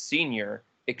Nance Sr.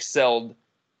 excelled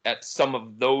at some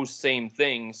of those same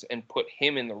things and put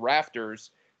him in the rafters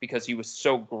because he was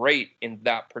so great in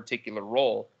that particular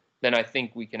role, then I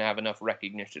think we can have enough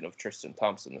recognition of Tristan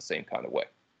Thompson the same kind of way.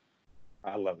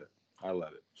 I love it. All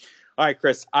right,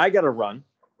 Chris, I got to run.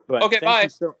 But okay, bye.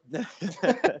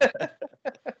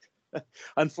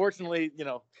 Unfortunately,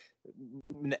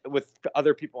 with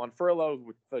other people on furlough,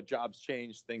 with the jobs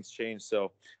change, things change.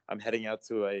 So I'm heading out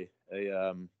to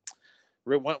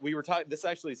we were talking. This is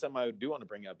actually something I do want to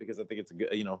bring up because I think it's a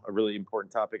good, a really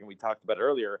important topic, and we talked about it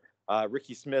earlier.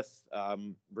 Ricky Smith,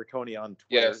 Riccone on Twitter,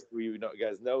 yes. You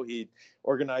guys know, he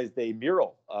organized a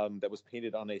mural that was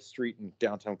painted on a street in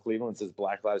downtown Cleveland. It says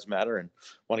Black Lives Matter, and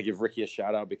want to give Ricky a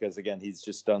shout out because again, he's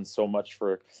just done so much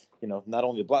for not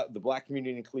only the black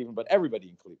community in Cleveland but everybody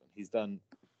in Cleveland. He's done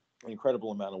an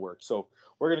incredible amount of work. So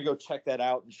we're gonna go check that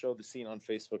out and show the scene on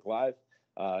Facebook Live.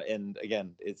 And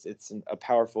again, it's a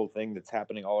powerful thing that's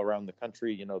happening all around the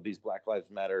country. These Black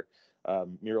Lives Matter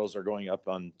murals are going up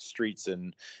on streets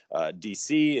in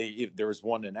DC. There was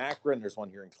one in Akron, there's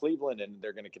one here in Cleveland, and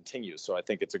they're going to continue. So I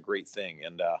think it's a great thing.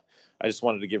 And I just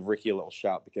wanted to give Ricky a little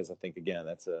shout because I think again,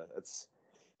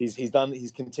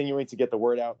 he's continuing to get the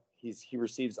word out. He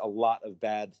receives a lot of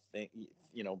bad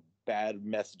bad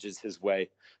messages his way.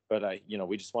 But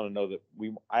we just want to know that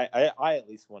I at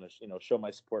least want to, show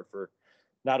my support for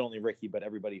not only Ricky, but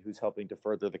everybody who's helping to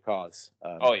further the cause.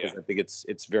 Because I think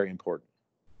it's very important.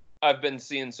 I've been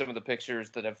seeing some of the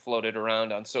pictures that have floated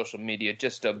around on social media.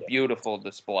 Just a beautiful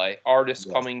display. Artists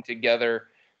coming together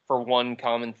for one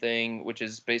common thing, which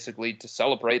is basically to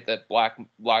celebrate that Black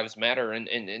Lives Matter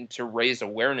and to raise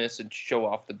awareness and show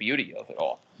off the beauty of it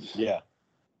all. Yeah.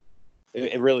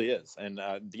 It really is. And,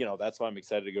 that's why I'm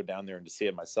excited to go down there and to see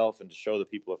it myself and to show the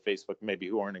people of Facebook, maybe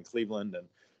who aren't in Cleveland and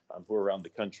who are around the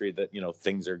country, that,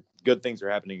 good things are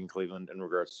happening in Cleveland in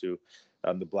regards to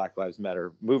the Black Lives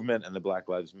Matter movement and the Black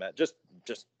Lives Matter,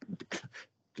 just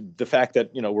the fact that,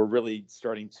 we're really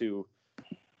starting to,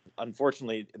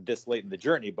 unfortunately, this late in the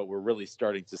journey, but we're really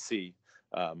starting to see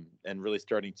and really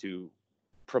starting to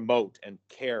promote and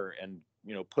care and,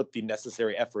 put the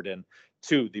necessary effort in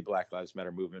to the Black Lives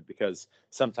Matter movement, because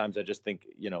sometimes I just think,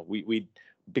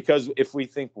 because if we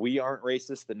think we aren't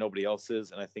racist, that nobody else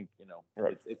is. And I think,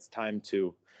 it's time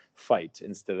to fight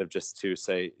instead of just to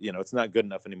say, it's not good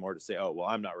enough anymore to say, oh, well,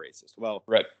 I'm not racist. Well,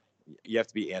 you have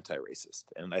to be anti-racist.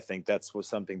 And I think that's was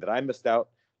something that I missed out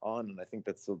on. And I think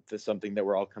that's something that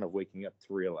we're all kind of waking up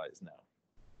to realize now.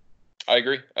 I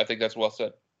agree. I think that's well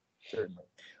said. Certainly.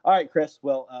 All right, Chris.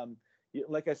 Well,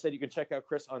 like I said, you can check out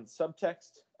Chris on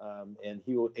Subtext, and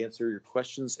he will answer your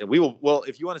questions. And we will,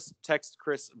 if you want to text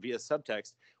Chris via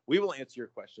Subtext, we will answer your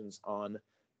questions on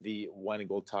the Wine and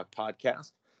Gold Talk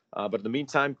podcast. But in the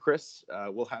meantime, Chris,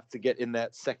 we'll have to get in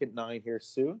that second 9 here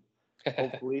soon,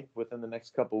 hopefully within the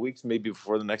next couple of weeks, maybe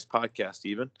before the next podcast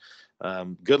even.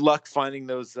 Good luck finding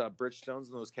those Bridgestones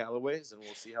and those Callaways, and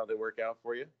we'll see how they work out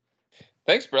for you.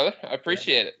 Thanks, brother. I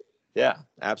appreciate it. Yeah,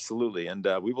 absolutely. And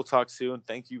we will talk soon.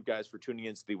 Thank you guys for tuning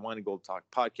in to the Wine and Gold Talk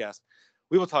podcast.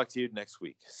 We will talk to you next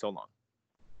week. So long.